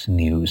Fox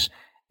News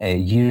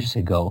years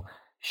ago,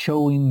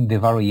 showing the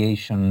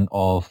variation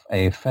of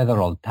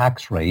federal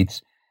tax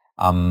rates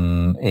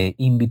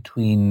in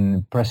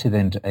between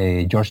President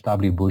George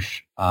W.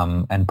 Bush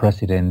and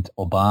President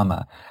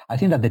Obama. I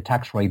think that the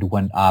tax rate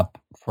went up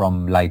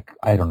from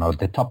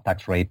the top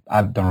tax rate,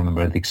 I don't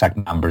remember the exact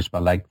numbers,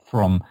 but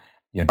from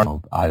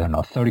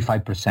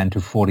 35% to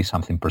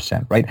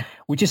 40-something%, right?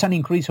 Which is an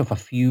increase of a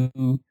few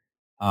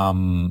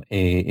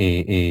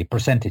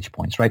percentage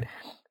points, right?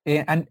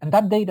 And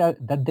that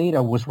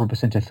data was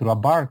represented through a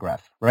bar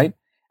graph, right?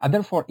 And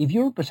therefore, if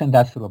you represent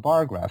that through a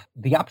bar graph,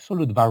 the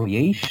absolute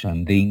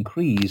variation, the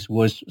increase,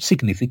 was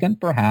significant,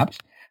 perhaps,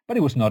 but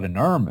it was not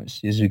enormous,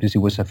 just because it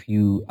was a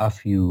few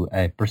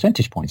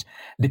percentage points.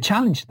 The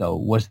challenge, though,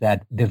 was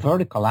that the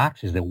vertical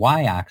axis, the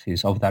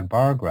y-axis of that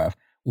bar graph,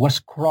 was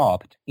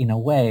cropped in a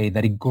way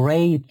that it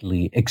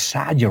greatly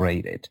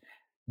exaggerated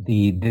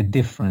the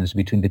difference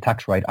between the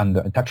tax rate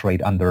under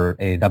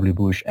W.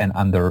 Bush and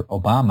under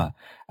Obama,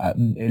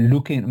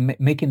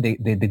 making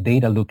the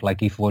data look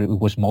like if it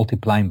was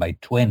multiplying by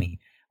 20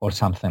 or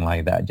something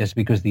like that, just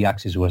because the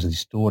axis was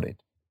distorted.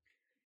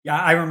 Yeah,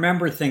 I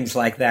remember things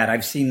like that.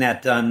 I've seen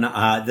that done,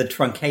 the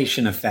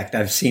truncation effect.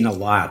 I've seen a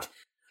lot.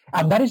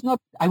 And that is not,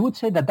 I would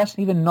say that that's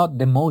even not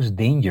the most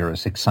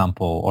dangerous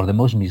example or the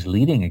most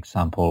misleading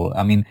example.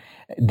 I mean,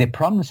 the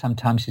problem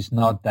sometimes is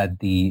not that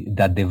the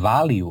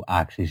value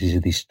axis is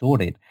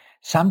distorted.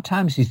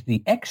 Sometimes it's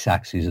the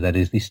x-axis that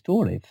is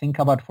distorted. Think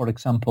about, for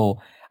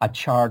example, a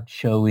chart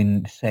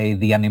showing, say,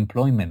 the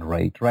unemployment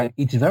rate, right?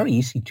 It's very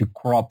easy to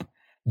crop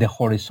the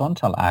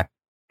horizontal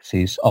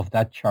axis of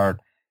that chart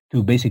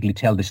to basically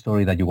tell the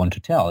story that you want to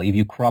tell. If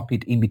you crop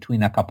it in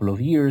between a couple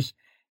of years,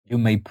 you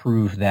may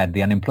prove that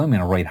the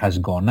unemployment rate has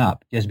gone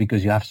up just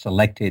because you have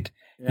selected,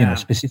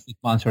 specific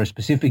months or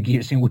specific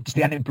years in which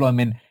the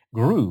unemployment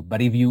grew.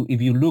 But if you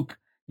look,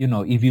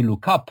 if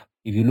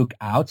you look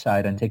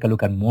outside and take a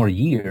look at more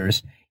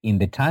years in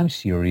the time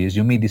series,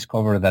 you may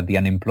discover that the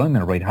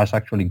unemployment rate has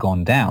actually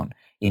gone down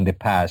in the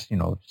past,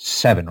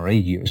 7 or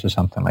 8 years or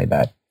something like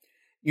that.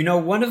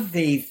 One of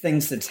the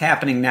things that's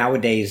happening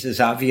nowadays is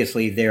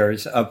obviously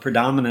there's a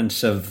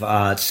predominance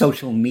of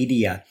social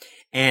media.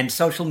 And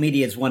social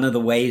media is one of the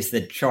ways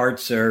that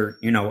charts are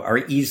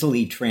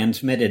easily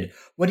transmitted.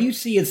 What do you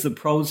see as the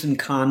pros and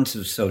cons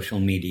of social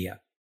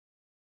media?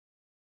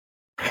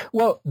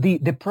 Well, the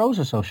pros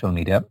of social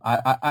media,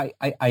 I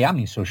am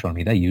in social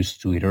media. I use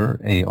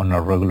Twitter on a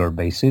regular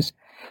basis.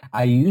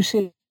 I use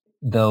it,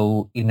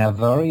 though, in a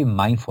very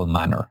mindful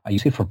manner. I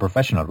use it for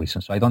professional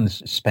reasons. So I don't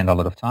spend a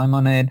lot of time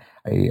on it.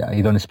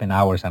 I don't spend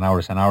hours and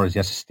hours and hours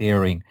just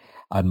staring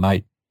at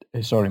my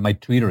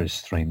Twitter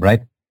stream,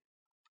 right?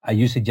 I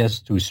use it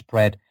just to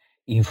spread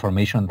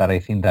information that I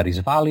think that is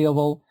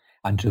valuable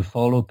and to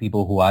follow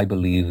people who I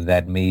believe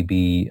that may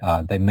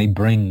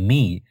bring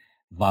me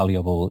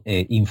valuable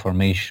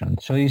information.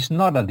 So it's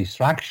not a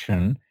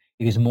distraction.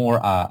 It is more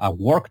a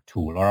work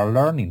tool or a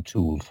learning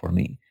tool for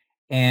me.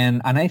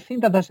 And I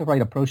think that that's the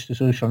right approach to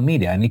social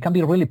media. And it can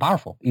be really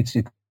powerful. It's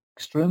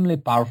extremely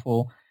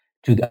powerful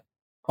to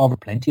cover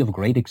plenty of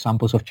great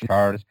examples of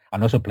charts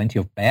and also plenty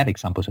of bad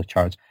examples of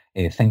charts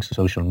thanks to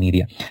social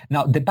media.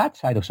 Now, the bad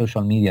side of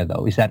social media,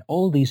 though, is that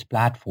all these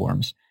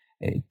platforms,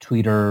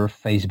 Twitter,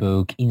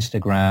 Facebook,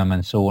 Instagram,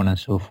 and so on and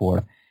so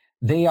forth,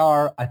 they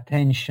are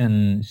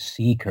attention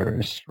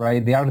seekers,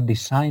 right? They are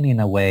designed in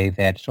a way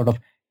that sort of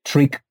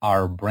trick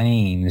our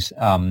brains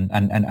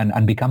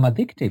and become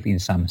addictive in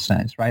some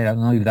sense, right? I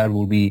don't know if that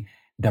will be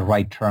the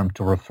right term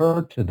to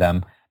refer to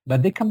them,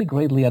 but they can be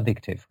greatly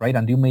addictive, right?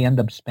 And you may end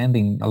up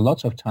spending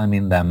lots of time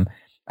in them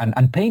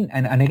and paying.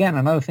 And again,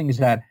 another thing is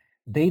that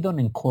they don't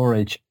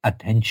encourage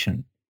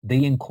attention.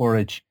 They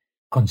encourage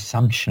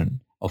consumption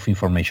of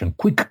information,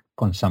 quick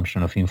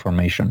consumption of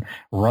information,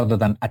 rather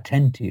than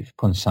attentive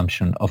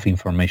consumption of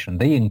information.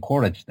 They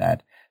encourage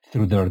that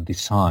through their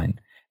design.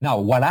 Now,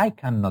 what I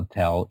cannot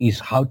tell is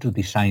how to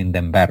design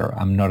them better.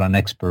 I'm not an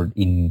expert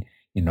in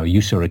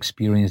user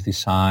experience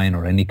design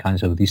or any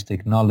kinds of these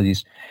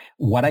technologies.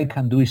 What I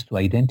can do is to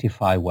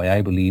identify what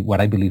I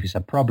believe is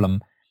a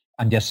problem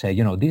and just say,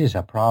 this is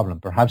a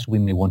problem. Perhaps we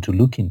may want to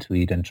look into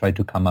it and try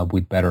to come up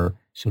with better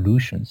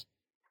solutions.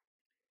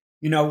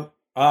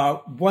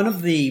 One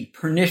of the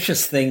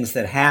pernicious things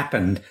that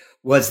happened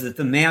was that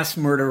the mass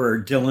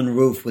murderer Dylann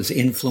Roof was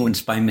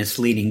influenced by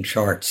misleading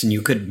charts. And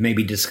you could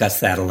maybe discuss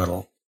that a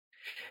little.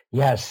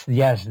 Yes.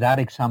 That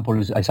example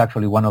is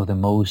actually one of the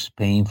most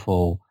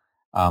painful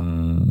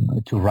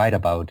to write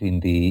about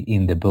in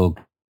the book.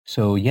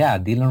 So yeah,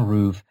 Dylann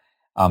Roof,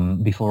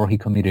 before he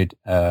committed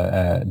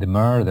the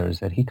murders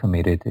that he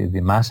committed,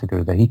 the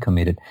massacre that he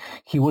committed,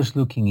 he was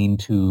looking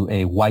into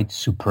white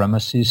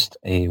supremacist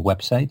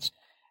websites,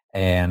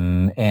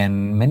 and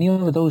many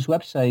of those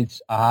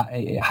websites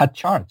had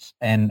charts,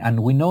 and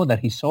we know that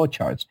he saw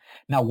charts.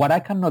 Now, what I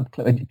cannot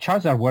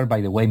charts that were,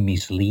 by the way,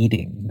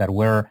 misleading, that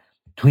were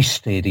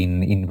twisted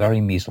in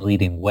very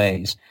misleading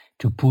ways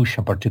to push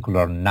a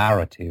particular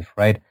narrative,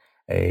 right?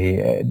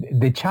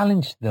 The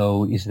challenge,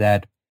 though, is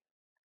that,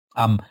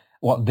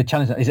 the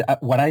challenge is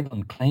what I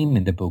don't claim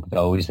in the book,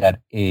 though, is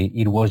that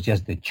it was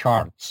just the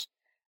charts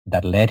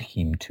that led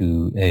him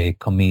to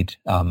commit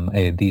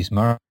these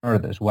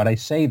murders. What I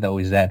say, though,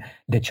 is that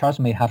the charts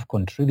may have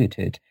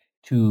contributed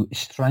to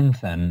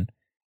strengthen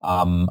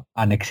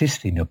an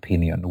existing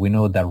opinion. We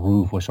know that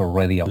Roof was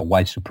already a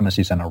white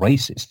supremacist and a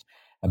racist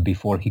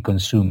before he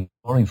consumed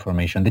more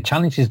information. The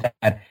challenge is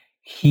that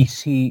he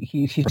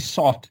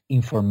sought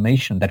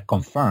information that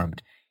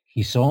confirmed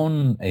his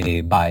own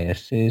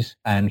biases,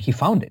 and he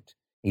found it.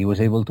 He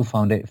was able to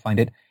find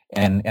it,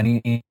 and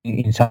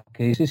in some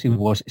cases, it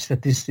was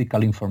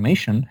statistical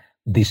information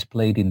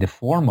displayed in the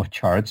form of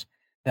charts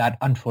that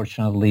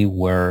unfortunately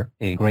were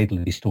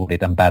greatly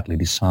distorted and badly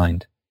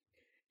designed.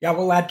 Yeah,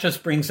 well, that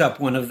just brings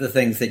up one of the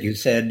things that you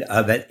said,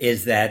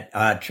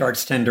 that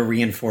charts tend to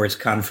reinforce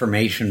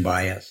confirmation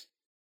bias.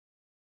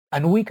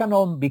 And we can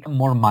all become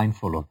more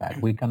mindful of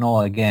that. We can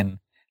all, again,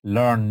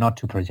 learn not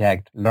to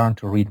project, learn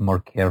to read more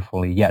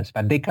carefully, yes.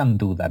 But they can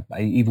do that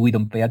if we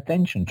don't pay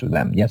attention to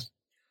them, yes.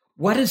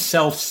 What is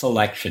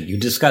self-selection? You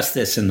discuss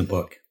this in the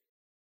book.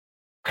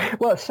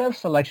 Well,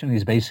 self-selection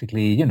is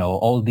basically,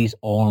 all these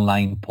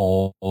online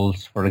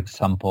polls, for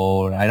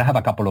example. I have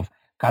a couple of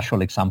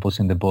casual examples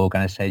in the book,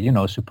 and I say,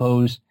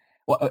 suppose,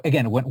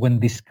 again, when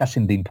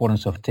discussing the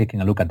importance of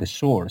taking a look at the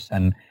source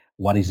and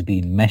what is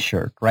being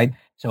measured, right?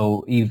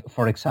 So if,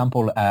 for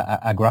example,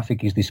 a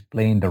graphic is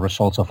displaying the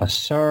results of a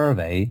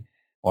survey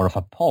or of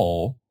a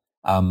poll,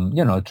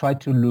 try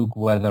to look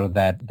whether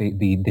that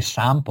the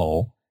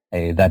sample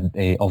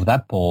of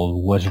that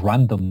poll was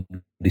randomly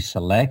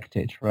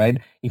selected, right?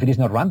 If it is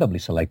not randomly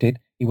selected,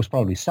 it was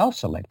probably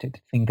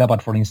self-selected. Think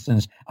about, for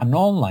instance, an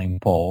online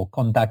poll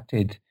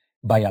conducted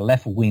by a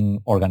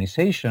left-wing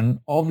organization.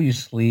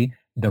 Obviously,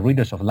 the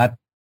readers of that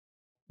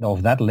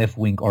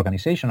left-wing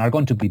organization are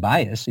going to be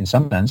biased in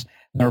some sense.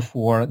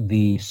 Therefore,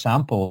 the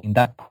sample in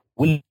that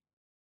will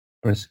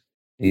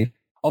perspective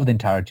of the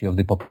entirety of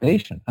the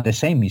population. And the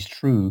same is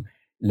true,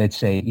 let's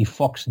say, if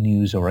Fox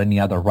News or any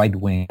other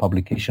right-wing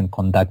publication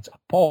conducts a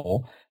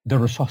poll, the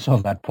results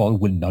of that poll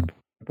will not be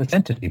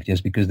representative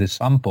just because the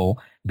sample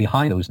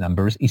behind those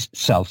numbers is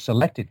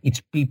self-selected.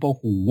 It's people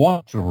who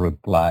want to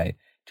reply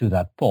to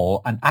that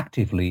poll and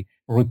actively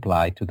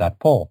reply to that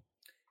poll.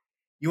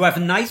 You have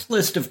a nice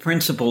list of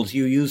principles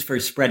you use for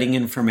spreading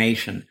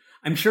information.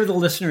 I'm sure the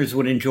listeners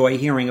would enjoy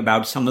hearing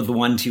about some of the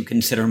ones you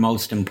consider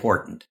most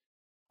important.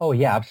 Oh,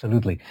 yeah,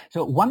 absolutely.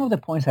 So one of the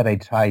points that I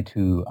try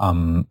to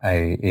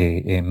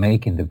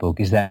make in the book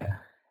is that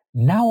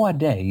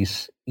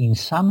nowadays, in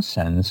some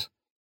sense,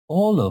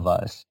 all of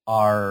us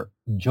are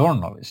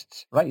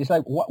journalists, right? It's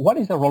like, what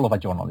is the role of a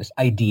journalist,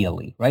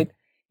 ideally, right?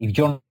 If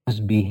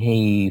journalists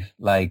behave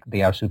like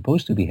they are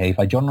supposed to behave,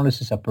 a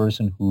journalist is a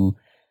person who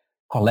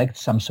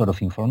collects some sort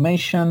of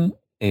information,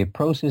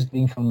 processes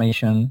the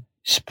information,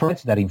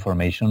 spreads that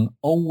information,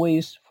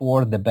 always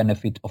for the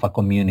benefit of a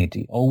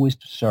community, always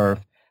to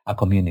serve a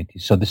community.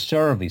 So the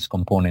service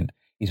component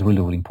is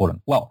really, really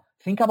important. Well,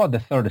 think about the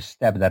third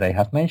step that I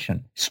have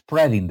mentioned,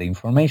 spreading the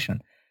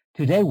information.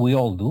 Today, we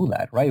all do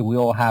that, right? We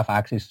all have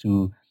access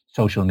to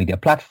social media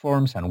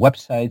platforms and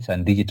websites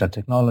and digital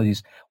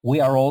technologies. We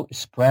are all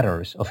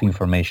spreaders of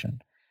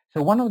information.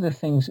 So one of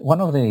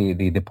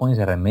the points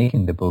that I make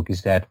in the book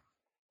is that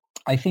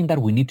I think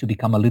that we need to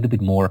become a little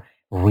bit more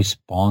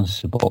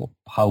responsible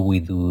how we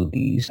do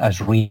these as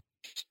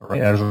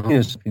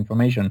readers of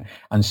information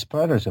and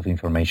spreaders of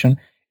information.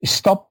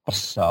 Stop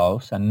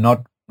ourselves and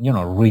not,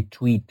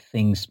 retweet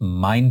things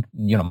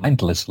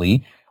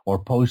mindlessly or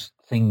post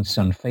things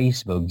on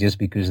Facebook just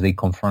because they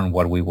confirm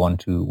what we want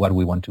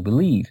to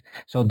believe.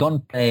 So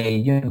don't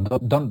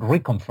don't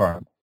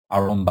reconfirm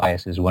our own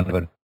biases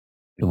whenever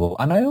possible.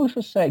 And I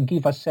also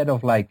give a set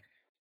of very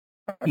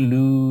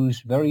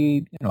loose,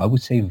 very, I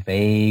would say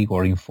vague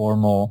or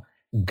informal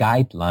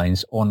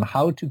guidelines on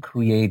how to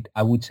create,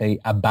 I would say,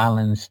 a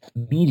balanced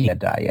media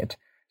diet.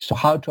 So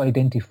how to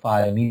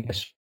identify media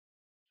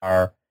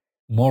are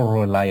more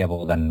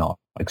reliable than not,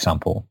 for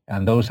example.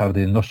 And those are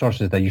the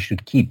sources that you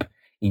should keep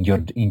in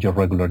your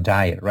regular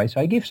diet, right? So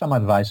I give some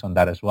advice on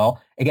that as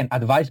well. Again,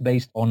 advice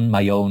based on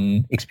my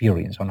own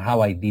experience, on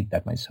how I did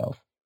that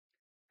myself.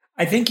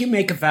 I think you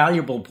make a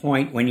valuable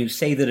point when you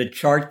say that a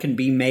chart can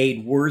be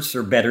made worse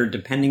or better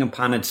depending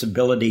upon its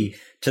ability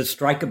to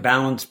strike a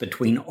balance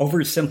between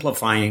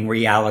oversimplifying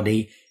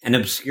reality and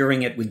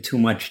obscuring it with too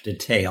much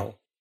detail.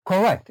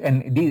 Correct.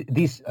 And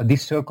this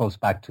circles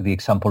back to the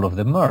example of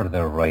the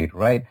murder rate,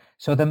 right?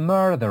 So the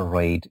murder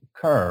rate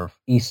curve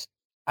is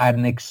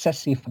an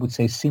excessive, I would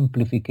say,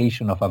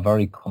 simplification of a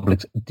very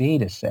complex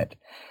data set.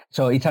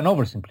 So it's an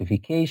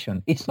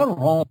oversimplification. It's not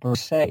wrong per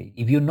se.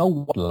 If you know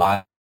what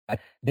lie,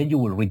 then you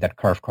will read that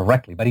curve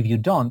correctly. But if you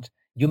don't,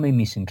 you may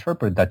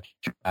misinterpret that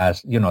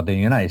as, the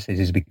United States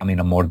is becoming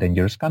a more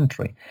dangerous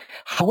country.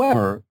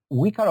 However,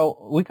 we can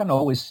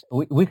always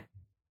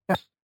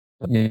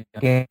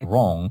get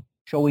wrong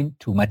showing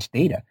too much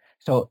data.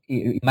 So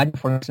imagine,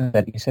 for instance,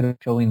 that instead of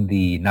showing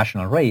the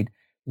national rate,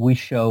 we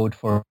showed,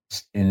 for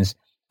instance,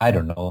 I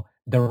don't know,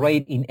 the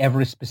rate in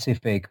every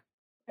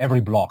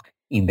block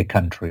in the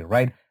country,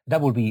 right?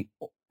 That would be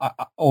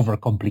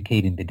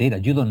overcomplicating the data.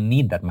 You don't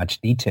need that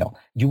much detail.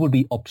 You will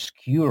be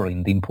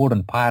obscuring the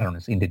important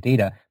patterns in the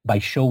data by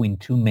showing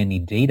too many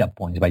data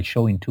points, by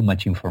showing too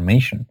much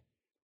information.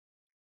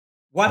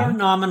 What are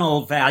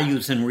nominal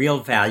values and real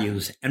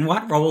values, and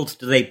what roles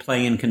do they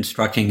play in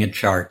constructing a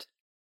chart?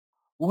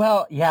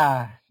 Well,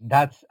 yeah,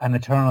 that's an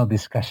eternal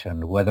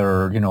discussion,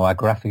 whether, a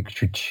graphic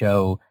should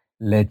show,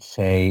 let's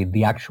say,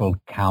 the actual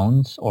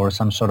counts or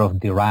some sort of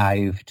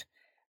derived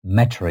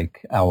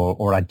metric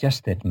or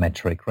adjusted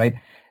metric, right?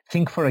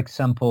 Think, for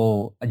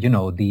example,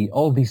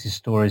 all these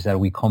stories that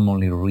we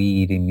commonly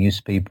read in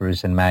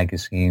newspapers and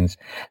magazines.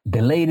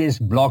 The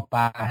latest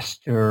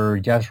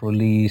blockbuster just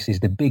released has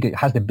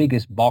the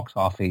biggest box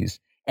office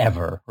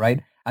ever,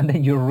 right? And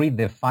then you read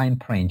the fine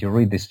print, you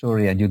read the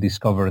story, and you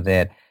discover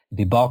that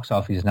the box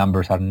office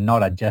numbers are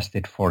not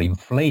adjusted for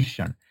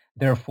inflation.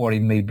 Therefore,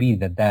 it may be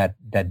that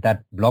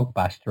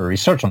blockbuster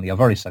is certainly a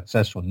very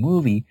successful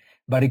movie,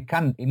 but it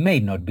may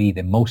not be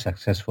the most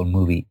successful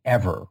movie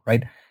ever,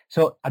 right?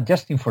 So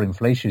adjusting for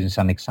inflation is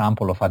an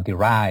example of a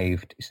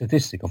derived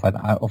statistic, of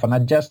an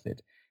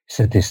adjusted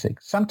statistic.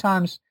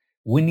 Sometimes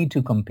we need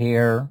to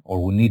compare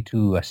or we need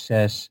to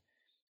assess,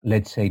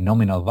 let's say,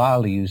 nominal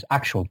values,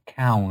 actual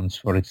counts,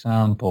 for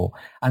example,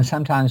 and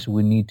sometimes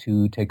we need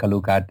to take a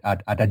look at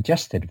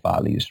adjusted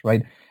values,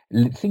 right?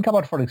 Think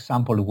about, for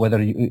example, whether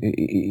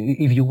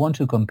if you want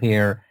to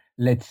compare,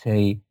 let's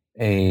say,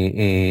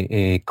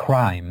 a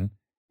crime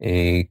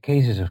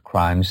cases of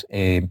crimes.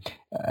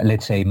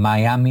 Let's say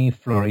Miami,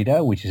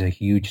 Florida, which is a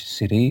huge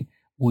city,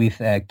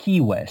 with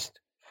Key West,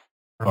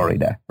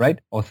 Florida, right?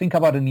 Or think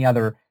about any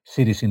other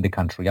cities in the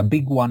country, a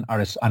big one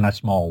and a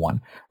small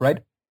one, right?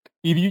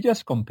 If you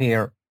just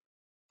compare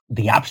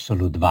the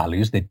absolute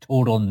values, the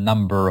total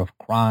number of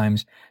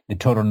crimes, the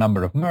total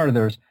number of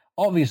murders,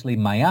 obviously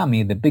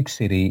Miami, the big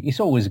city, is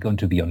always going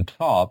to be on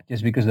top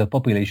just because the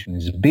population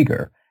is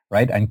bigger,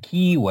 right? And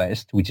Key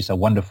West, which is a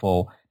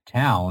wonderful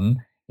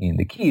town in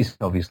the Keys,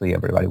 obviously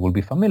everybody will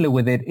be familiar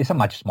with it, is a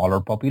much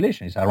smaller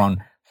population. It's around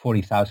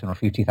 40,000 or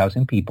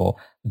 50,000 people.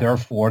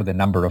 Therefore, the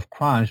number of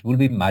crimes will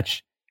be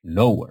much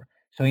lower.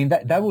 So in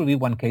that will be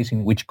one case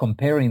in which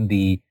comparing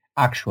the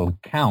actual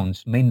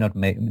counts may not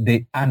make,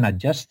 the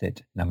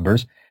unadjusted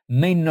numbers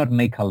may not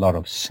make a lot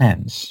of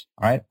sense,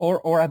 all right?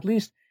 Or at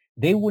least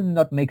they will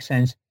not make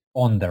sense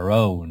on their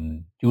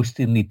own. You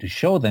still need to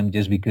show them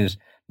just because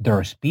there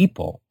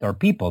are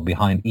people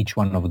behind each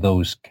one of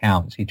those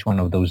counts, each one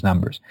of those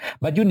numbers.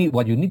 But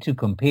what you need to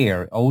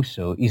compare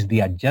also is the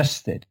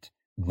adjusted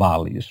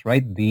values,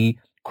 right? The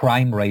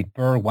crime rate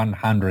per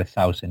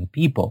 100,000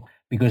 people,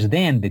 because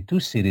then the two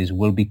cities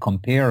will be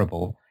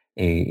comparable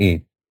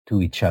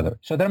to each other.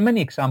 So there are many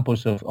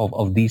examples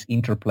of this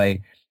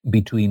interplay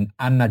between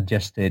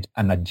unadjusted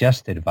and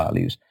adjusted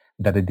values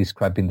that I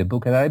described in the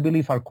book, and I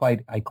believe are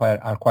quite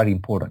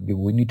important.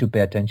 We need to pay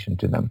attention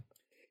to them.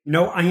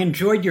 I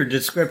enjoyed your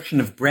description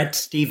of Bret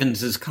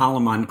Stephens's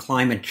column on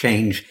climate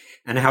change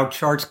and how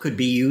charts could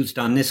be used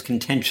on this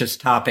contentious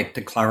topic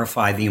to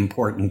clarify the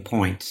important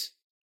points.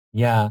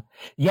 Yeah.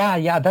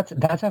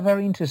 That's a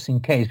very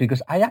interesting case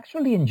because I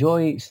actually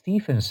enjoy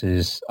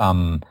Stephens's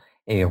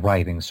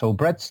writing. So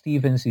Bret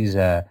Stephens is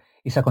a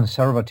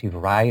conservative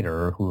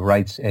writer who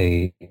writes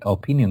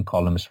opinion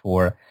columns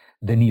for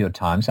the New York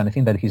Times, and I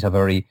think that he's a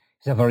very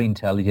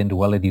intelligent,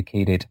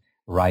 well-educated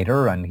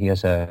writer, and he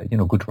has a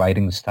good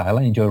writing style.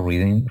 I enjoy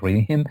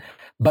reading him.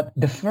 But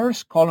the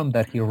first column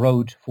that he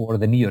wrote for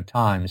the New York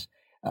Times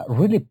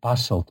really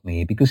puzzled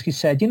me because he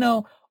said,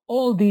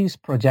 all these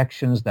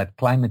projections that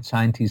climate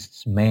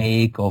scientists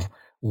make of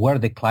where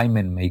the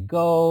climate may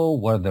go,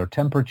 where their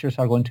temperatures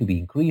are going to be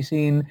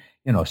increasing,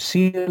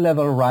 sea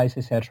level rise,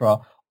 etc.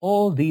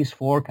 All these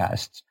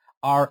forecasts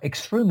are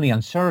extremely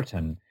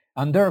uncertain,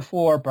 and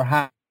therefore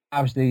perhaps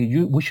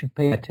we should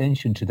pay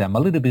attention to them a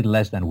little bit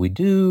less than we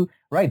do,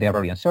 right? They're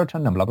very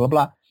uncertain and blah, blah,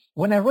 blah.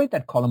 When I read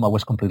that column, I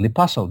was completely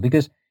puzzled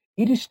because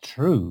it is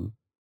true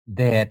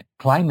that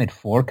climate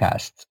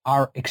forecasts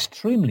are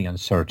extremely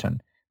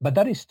uncertain, but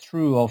that is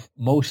true of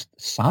most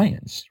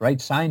science, right?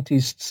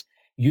 Scientists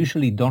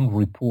usually don't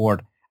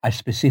report a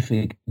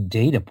specific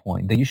data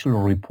point. They usually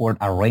report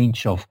a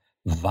range of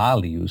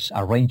values,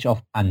 a range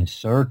of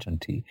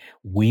uncertainty.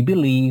 We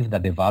believe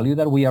that the value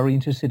that we are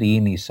interested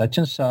in is such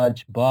and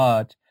such,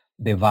 but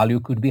the value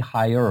could be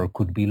higher or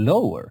could be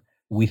lower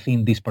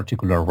within this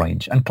particular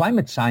range. And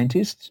climate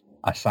scientists,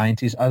 as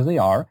scientists as they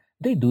are,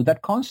 they do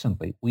that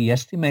constantly. We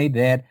estimate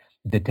that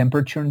the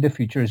temperature in the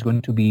future is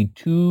going to be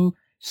 2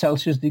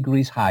 Celsius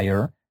degrees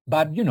higher,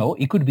 but,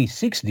 it could be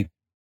 6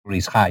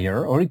 degrees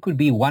higher, or it could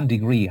be 1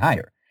 degree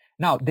higher.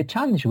 Now, the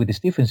challenge with the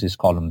Stephens's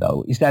column,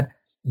 though, is that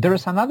there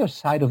is another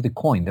side of the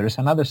coin. There is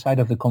another side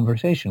of the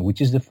conversation,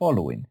 which is the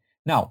following.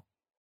 Now,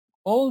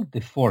 all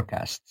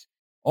forecasts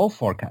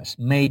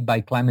made by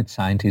climate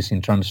scientists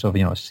in terms of,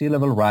 sea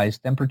level rise,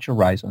 temperature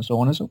rise, and so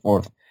on and so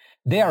forth,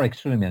 they are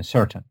extremely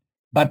uncertain.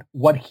 But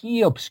what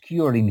he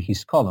obscured in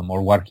his column,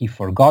 or what he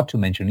forgot to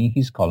mention in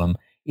his column,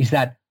 is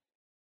that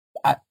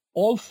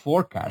all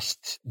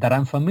forecasts that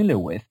I'm familiar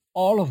with,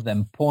 all of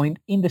them point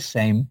in the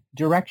same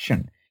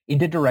direction, in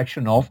the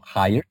direction of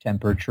higher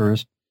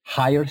temperatures,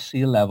 higher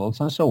sea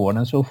levels, and so on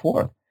and so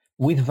forth,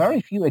 with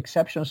very few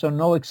exceptions or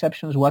no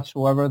exceptions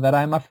whatsoever that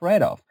I'm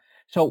afraid of.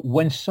 So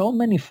when so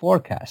many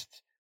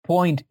forecasts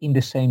point in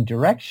the same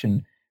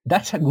direction,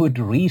 that's a good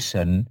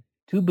reason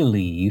to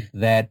believe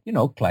that,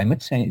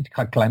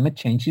 climate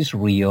change is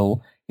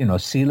real,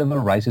 sea level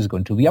rise is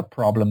going to be a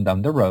problem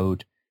down the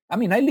road. I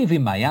mean, I live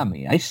in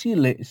Miami. I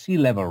see sea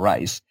level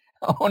rise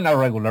on a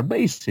regular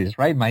basis,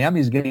 right? Miami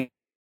is getting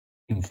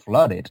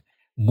flooded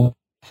more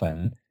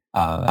often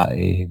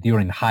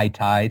during high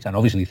tides, and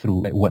obviously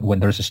through when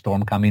there's a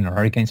storm coming or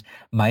hurricanes.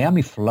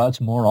 Miami floods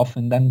more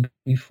often than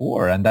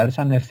before, and that is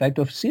an effect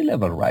of sea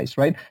level rise,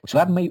 right? So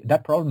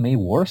that problem may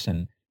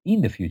worsen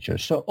in the future.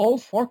 So all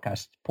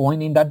forecasts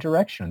point in that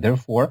direction.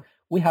 Therefore,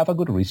 we have a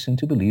good reason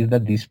to believe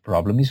that this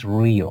problem is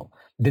real.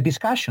 The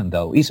discussion,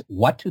 though, is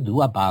what to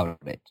do about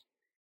it,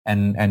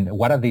 and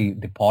what are the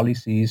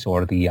policies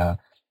or the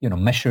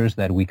measures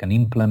that we can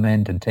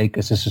implement and take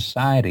as a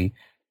society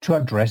to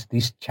address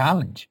this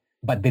challenge.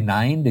 But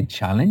denying the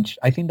challenge,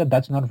 I think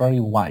that's not very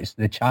wise.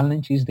 The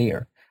challenge is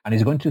there, and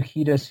it's going to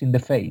hit us in the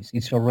face.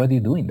 It's already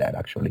doing that,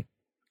 actually.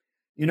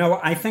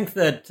 I think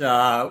that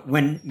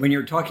when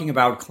you're talking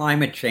about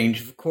climate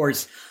change, of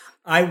course,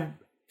 I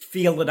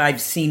feel that I've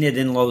seen it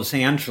in Los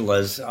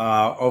Angeles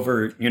I've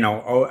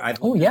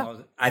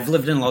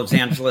lived in Los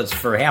Angeles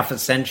for half a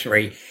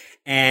century,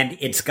 and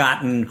it's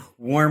gotten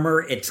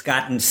warmer, it's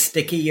gotten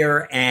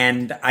stickier,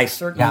 and I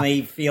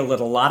certainly feel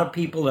that a lot of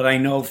people that I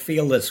know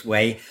feel this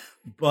way.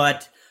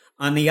 But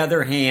on the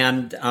other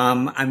hand,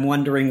 I'm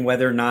wondering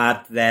whether or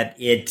not that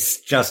it's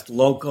just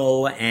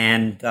local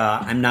and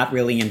I'm not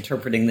really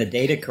interpreting the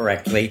data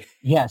correctly.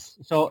 Yes.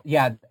 So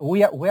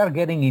we are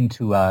getting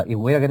into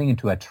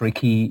a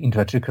tricky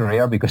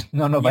area because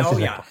none of us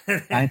is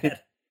a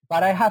scientist.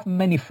 But I have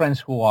many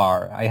friends who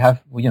are. I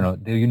have, the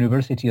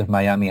University of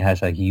Miami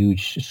has a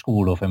huge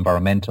school of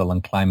environmental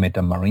and climate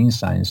and marine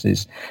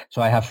sciences.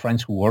 So I have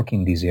friends who work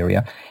in this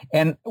area.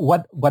 And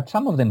what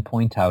some of them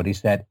point out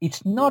is that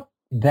it's not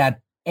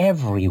that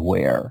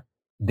everywhere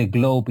the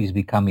globe is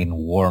becoming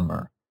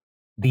warmer.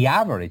 The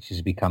average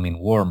is becoming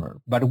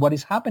warmer. But what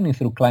is happening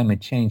through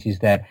climate change is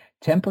that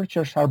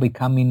temperatures are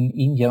becoming,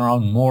 in general,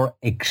 more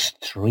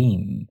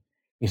extreme.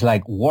 It's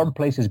like warm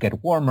places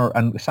get warmer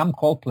and some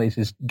cold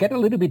places get a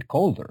little bit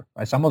colder.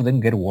 Right? Some of them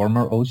get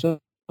warmer also,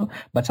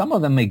 but some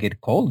of them may get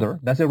colder.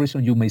 That's the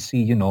reason you may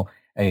see,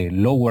 a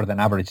lower than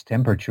average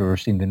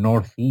temperatures in the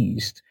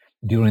Northeast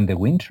during the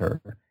winter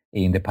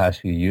in the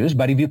past few years.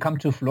 But if you come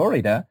to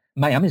Florida,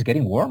 Miami is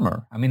getting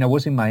warmer. I mean, I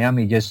was in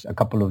Miami just a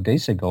couple of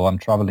days ago. I'm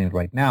traveling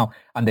right now,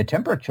 and the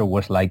temperature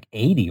was like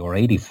 80 or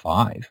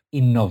 85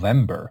 in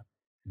November.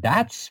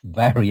 That's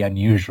very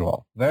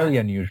unusual, very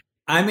unusual.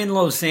 I'm in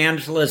Los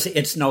Angeles.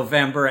 It's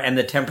November, and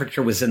the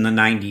temperature was in the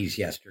 90s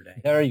yesterday.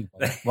 There you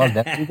go. Well,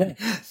 there you go.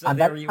 So and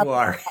there you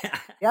are.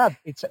 Yeah,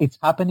 it's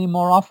happening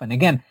more often.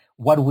 Again,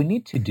 what we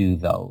need to do,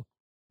 though,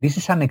 this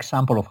is an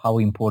example of how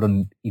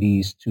important it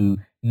is to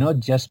not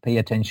just pay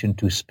attention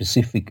to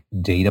specific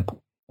data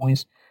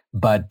points,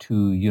 but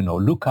to,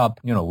 look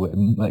up,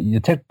 you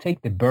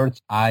take the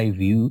bird's eye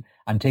view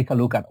and take a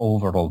look at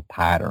overall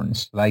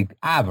patterns, like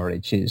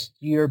averages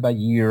year by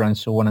year and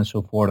so on and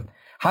so forth.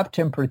 Have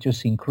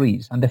temperatures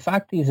increased? And the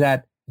fact is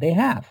that they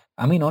have.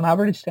 I mean, on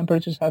average,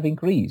 temperatures have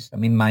increased. I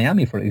mean,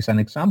 Miami, for is an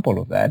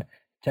example of that.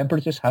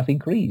 Temperatures have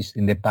increased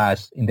in the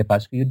past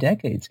few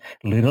decades,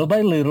 little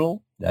by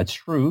little. That's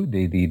true.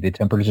 The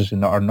temperatures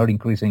are not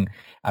increasing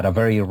at a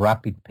very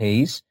rapid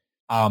pace,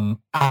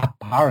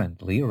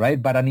 apparently,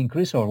 right? But an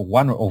increase of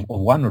 1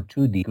 or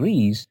 2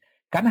 degrees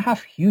can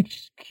have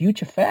huge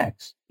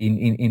effects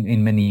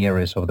in many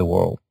areas of the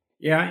world.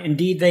 Yeah,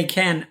 indeed they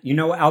can.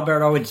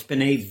 Alberto, it's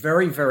been a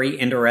very, very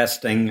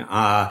interesting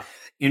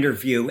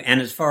interview.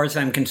 And as far as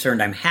I'm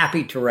concerned, I'm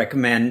happy to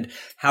recommend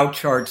How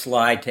Charts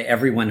Lie to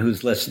everyone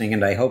who's listening,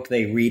 and I hope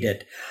they read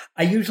it.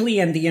 I usually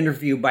end the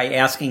interview by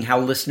asking how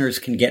listeners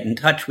can get in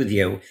touch with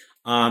you.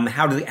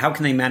 How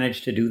can they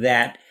manage to do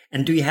that?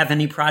 And do you have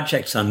any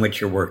projects on which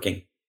you're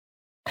working?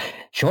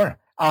 Sure.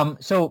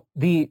 So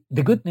the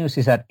good news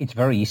is that it's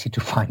very easy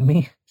to find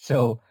me.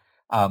 So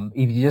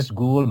if you just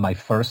Google my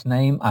first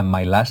name and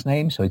my last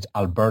name, so it's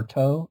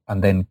Alberto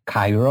and then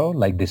Cairo,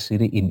 like the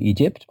city in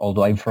Egypt,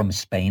 although I'm from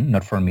Spain,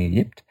 not from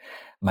Egypt.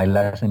 My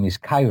last name is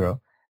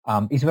Cairo.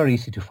 It's very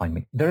easy to find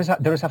me. There is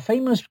a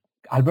famous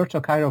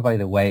Alberto Cairo, by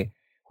the way,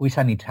 who is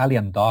an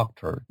Italian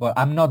doctor. Well,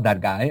 I'm not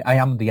that guy. I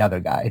am the other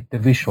guy, the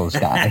visuals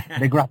guy,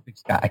 the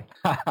graphics guy.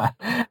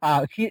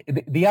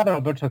 The other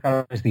Alberto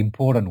Cairo is the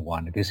important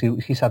one because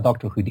he's a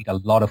doctor who did a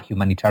lot of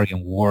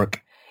humanitarian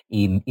work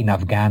in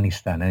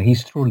Afghanistan, and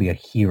he's truly a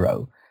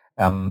hero.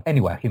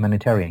 Anyway, a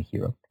humanitarian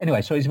hero.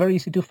 Anyway, so it's very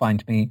easy to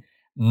find me.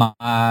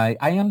 I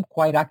am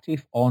quite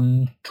active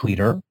on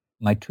Twitter.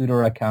 My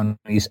Twitter account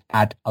is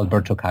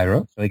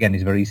 @AlbertoCairo. So again,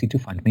 it's very easy to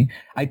find me.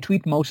 I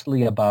tweet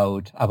mostly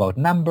about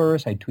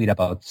numbers. I tweet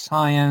about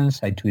science.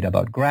 I tweet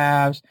about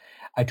graphs.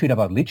 I tweet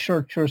about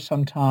literature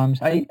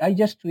sometimes. I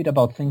just tweet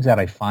about things that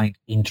I find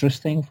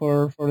interesting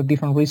for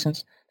different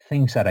reasons,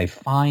 things that I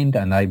find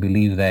and I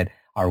believe that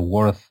are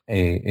worth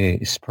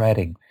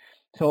spreading.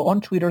 So on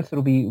Twitter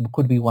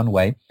could be one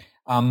way.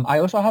 I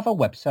also have a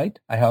website.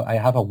 I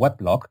have a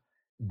weblog.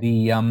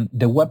 The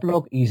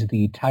weblog is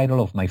the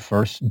title of my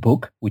first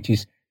book, which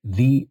is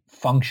The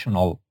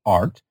Functional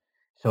Art.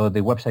 So the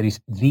website is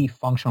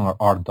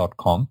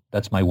thefunctionalart.com.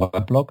 That's my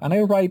weblog. And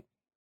I write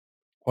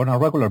on a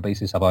regular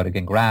basis about,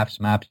 again, graphs,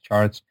 maps,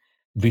 charts,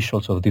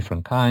 visuals of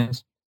different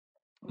kinds,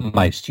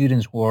 my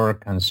students'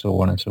 work, and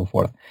so on and so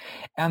forth.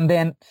 And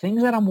then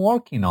things that I'm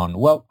working on.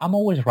 Well, I'm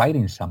always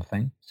writing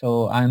something.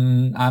 So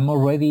I'm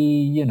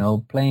already,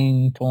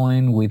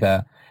 toying with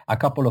a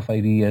couple of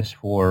ideas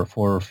for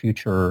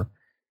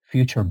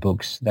future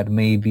books that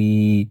may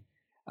be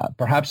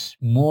perhaps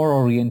more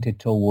oriented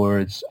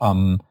towards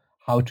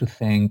how to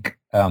think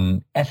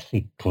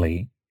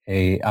ethically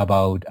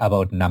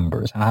about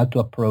numbers and how to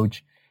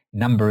approach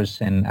numbers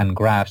and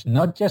graphs,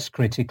 not just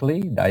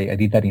critically. I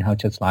did that in How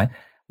Charts Lie,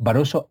 but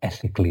also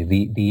ethically,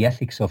 the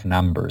ethics of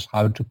numbers,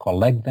 how to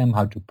collect them,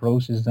 how to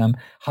process them,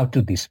 how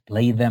to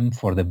display them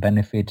for the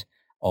benefit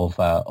of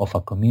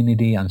a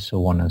community, and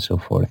so on and so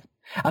forth.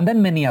 And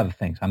then many other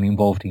things. I'm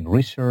involved in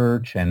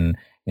research and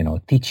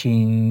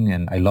teaching,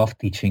 and I love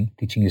teaching.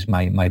 Teaching is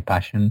my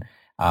passion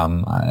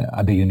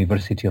at the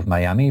University of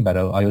Miami, but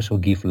I also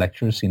give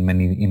lectures in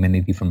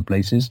many different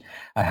places.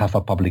 I have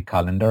a public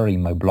calendar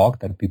in my blog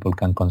that people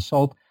can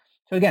consult.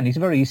 So again, it's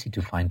very easy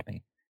to find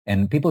me.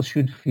 And people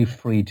should feel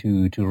free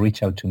to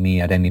reach out to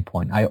me at any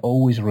point. I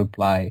always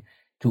reply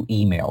to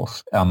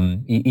emails.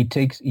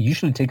 It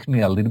usually takes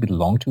me a little bit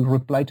long to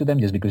reply to them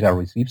just because I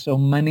receive so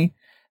many.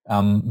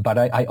 But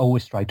I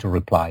always try to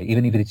reply,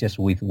 even if it's just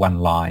with one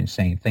line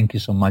saying, thank you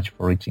so much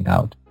for reaching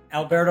out.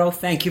 Alberto,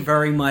 thank you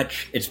very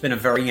much. It's been a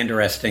very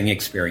interesting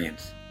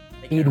experience.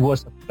 It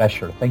was a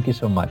pleasure. Thank you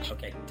so much.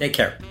 Okay, take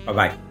care.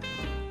 Bye-bye.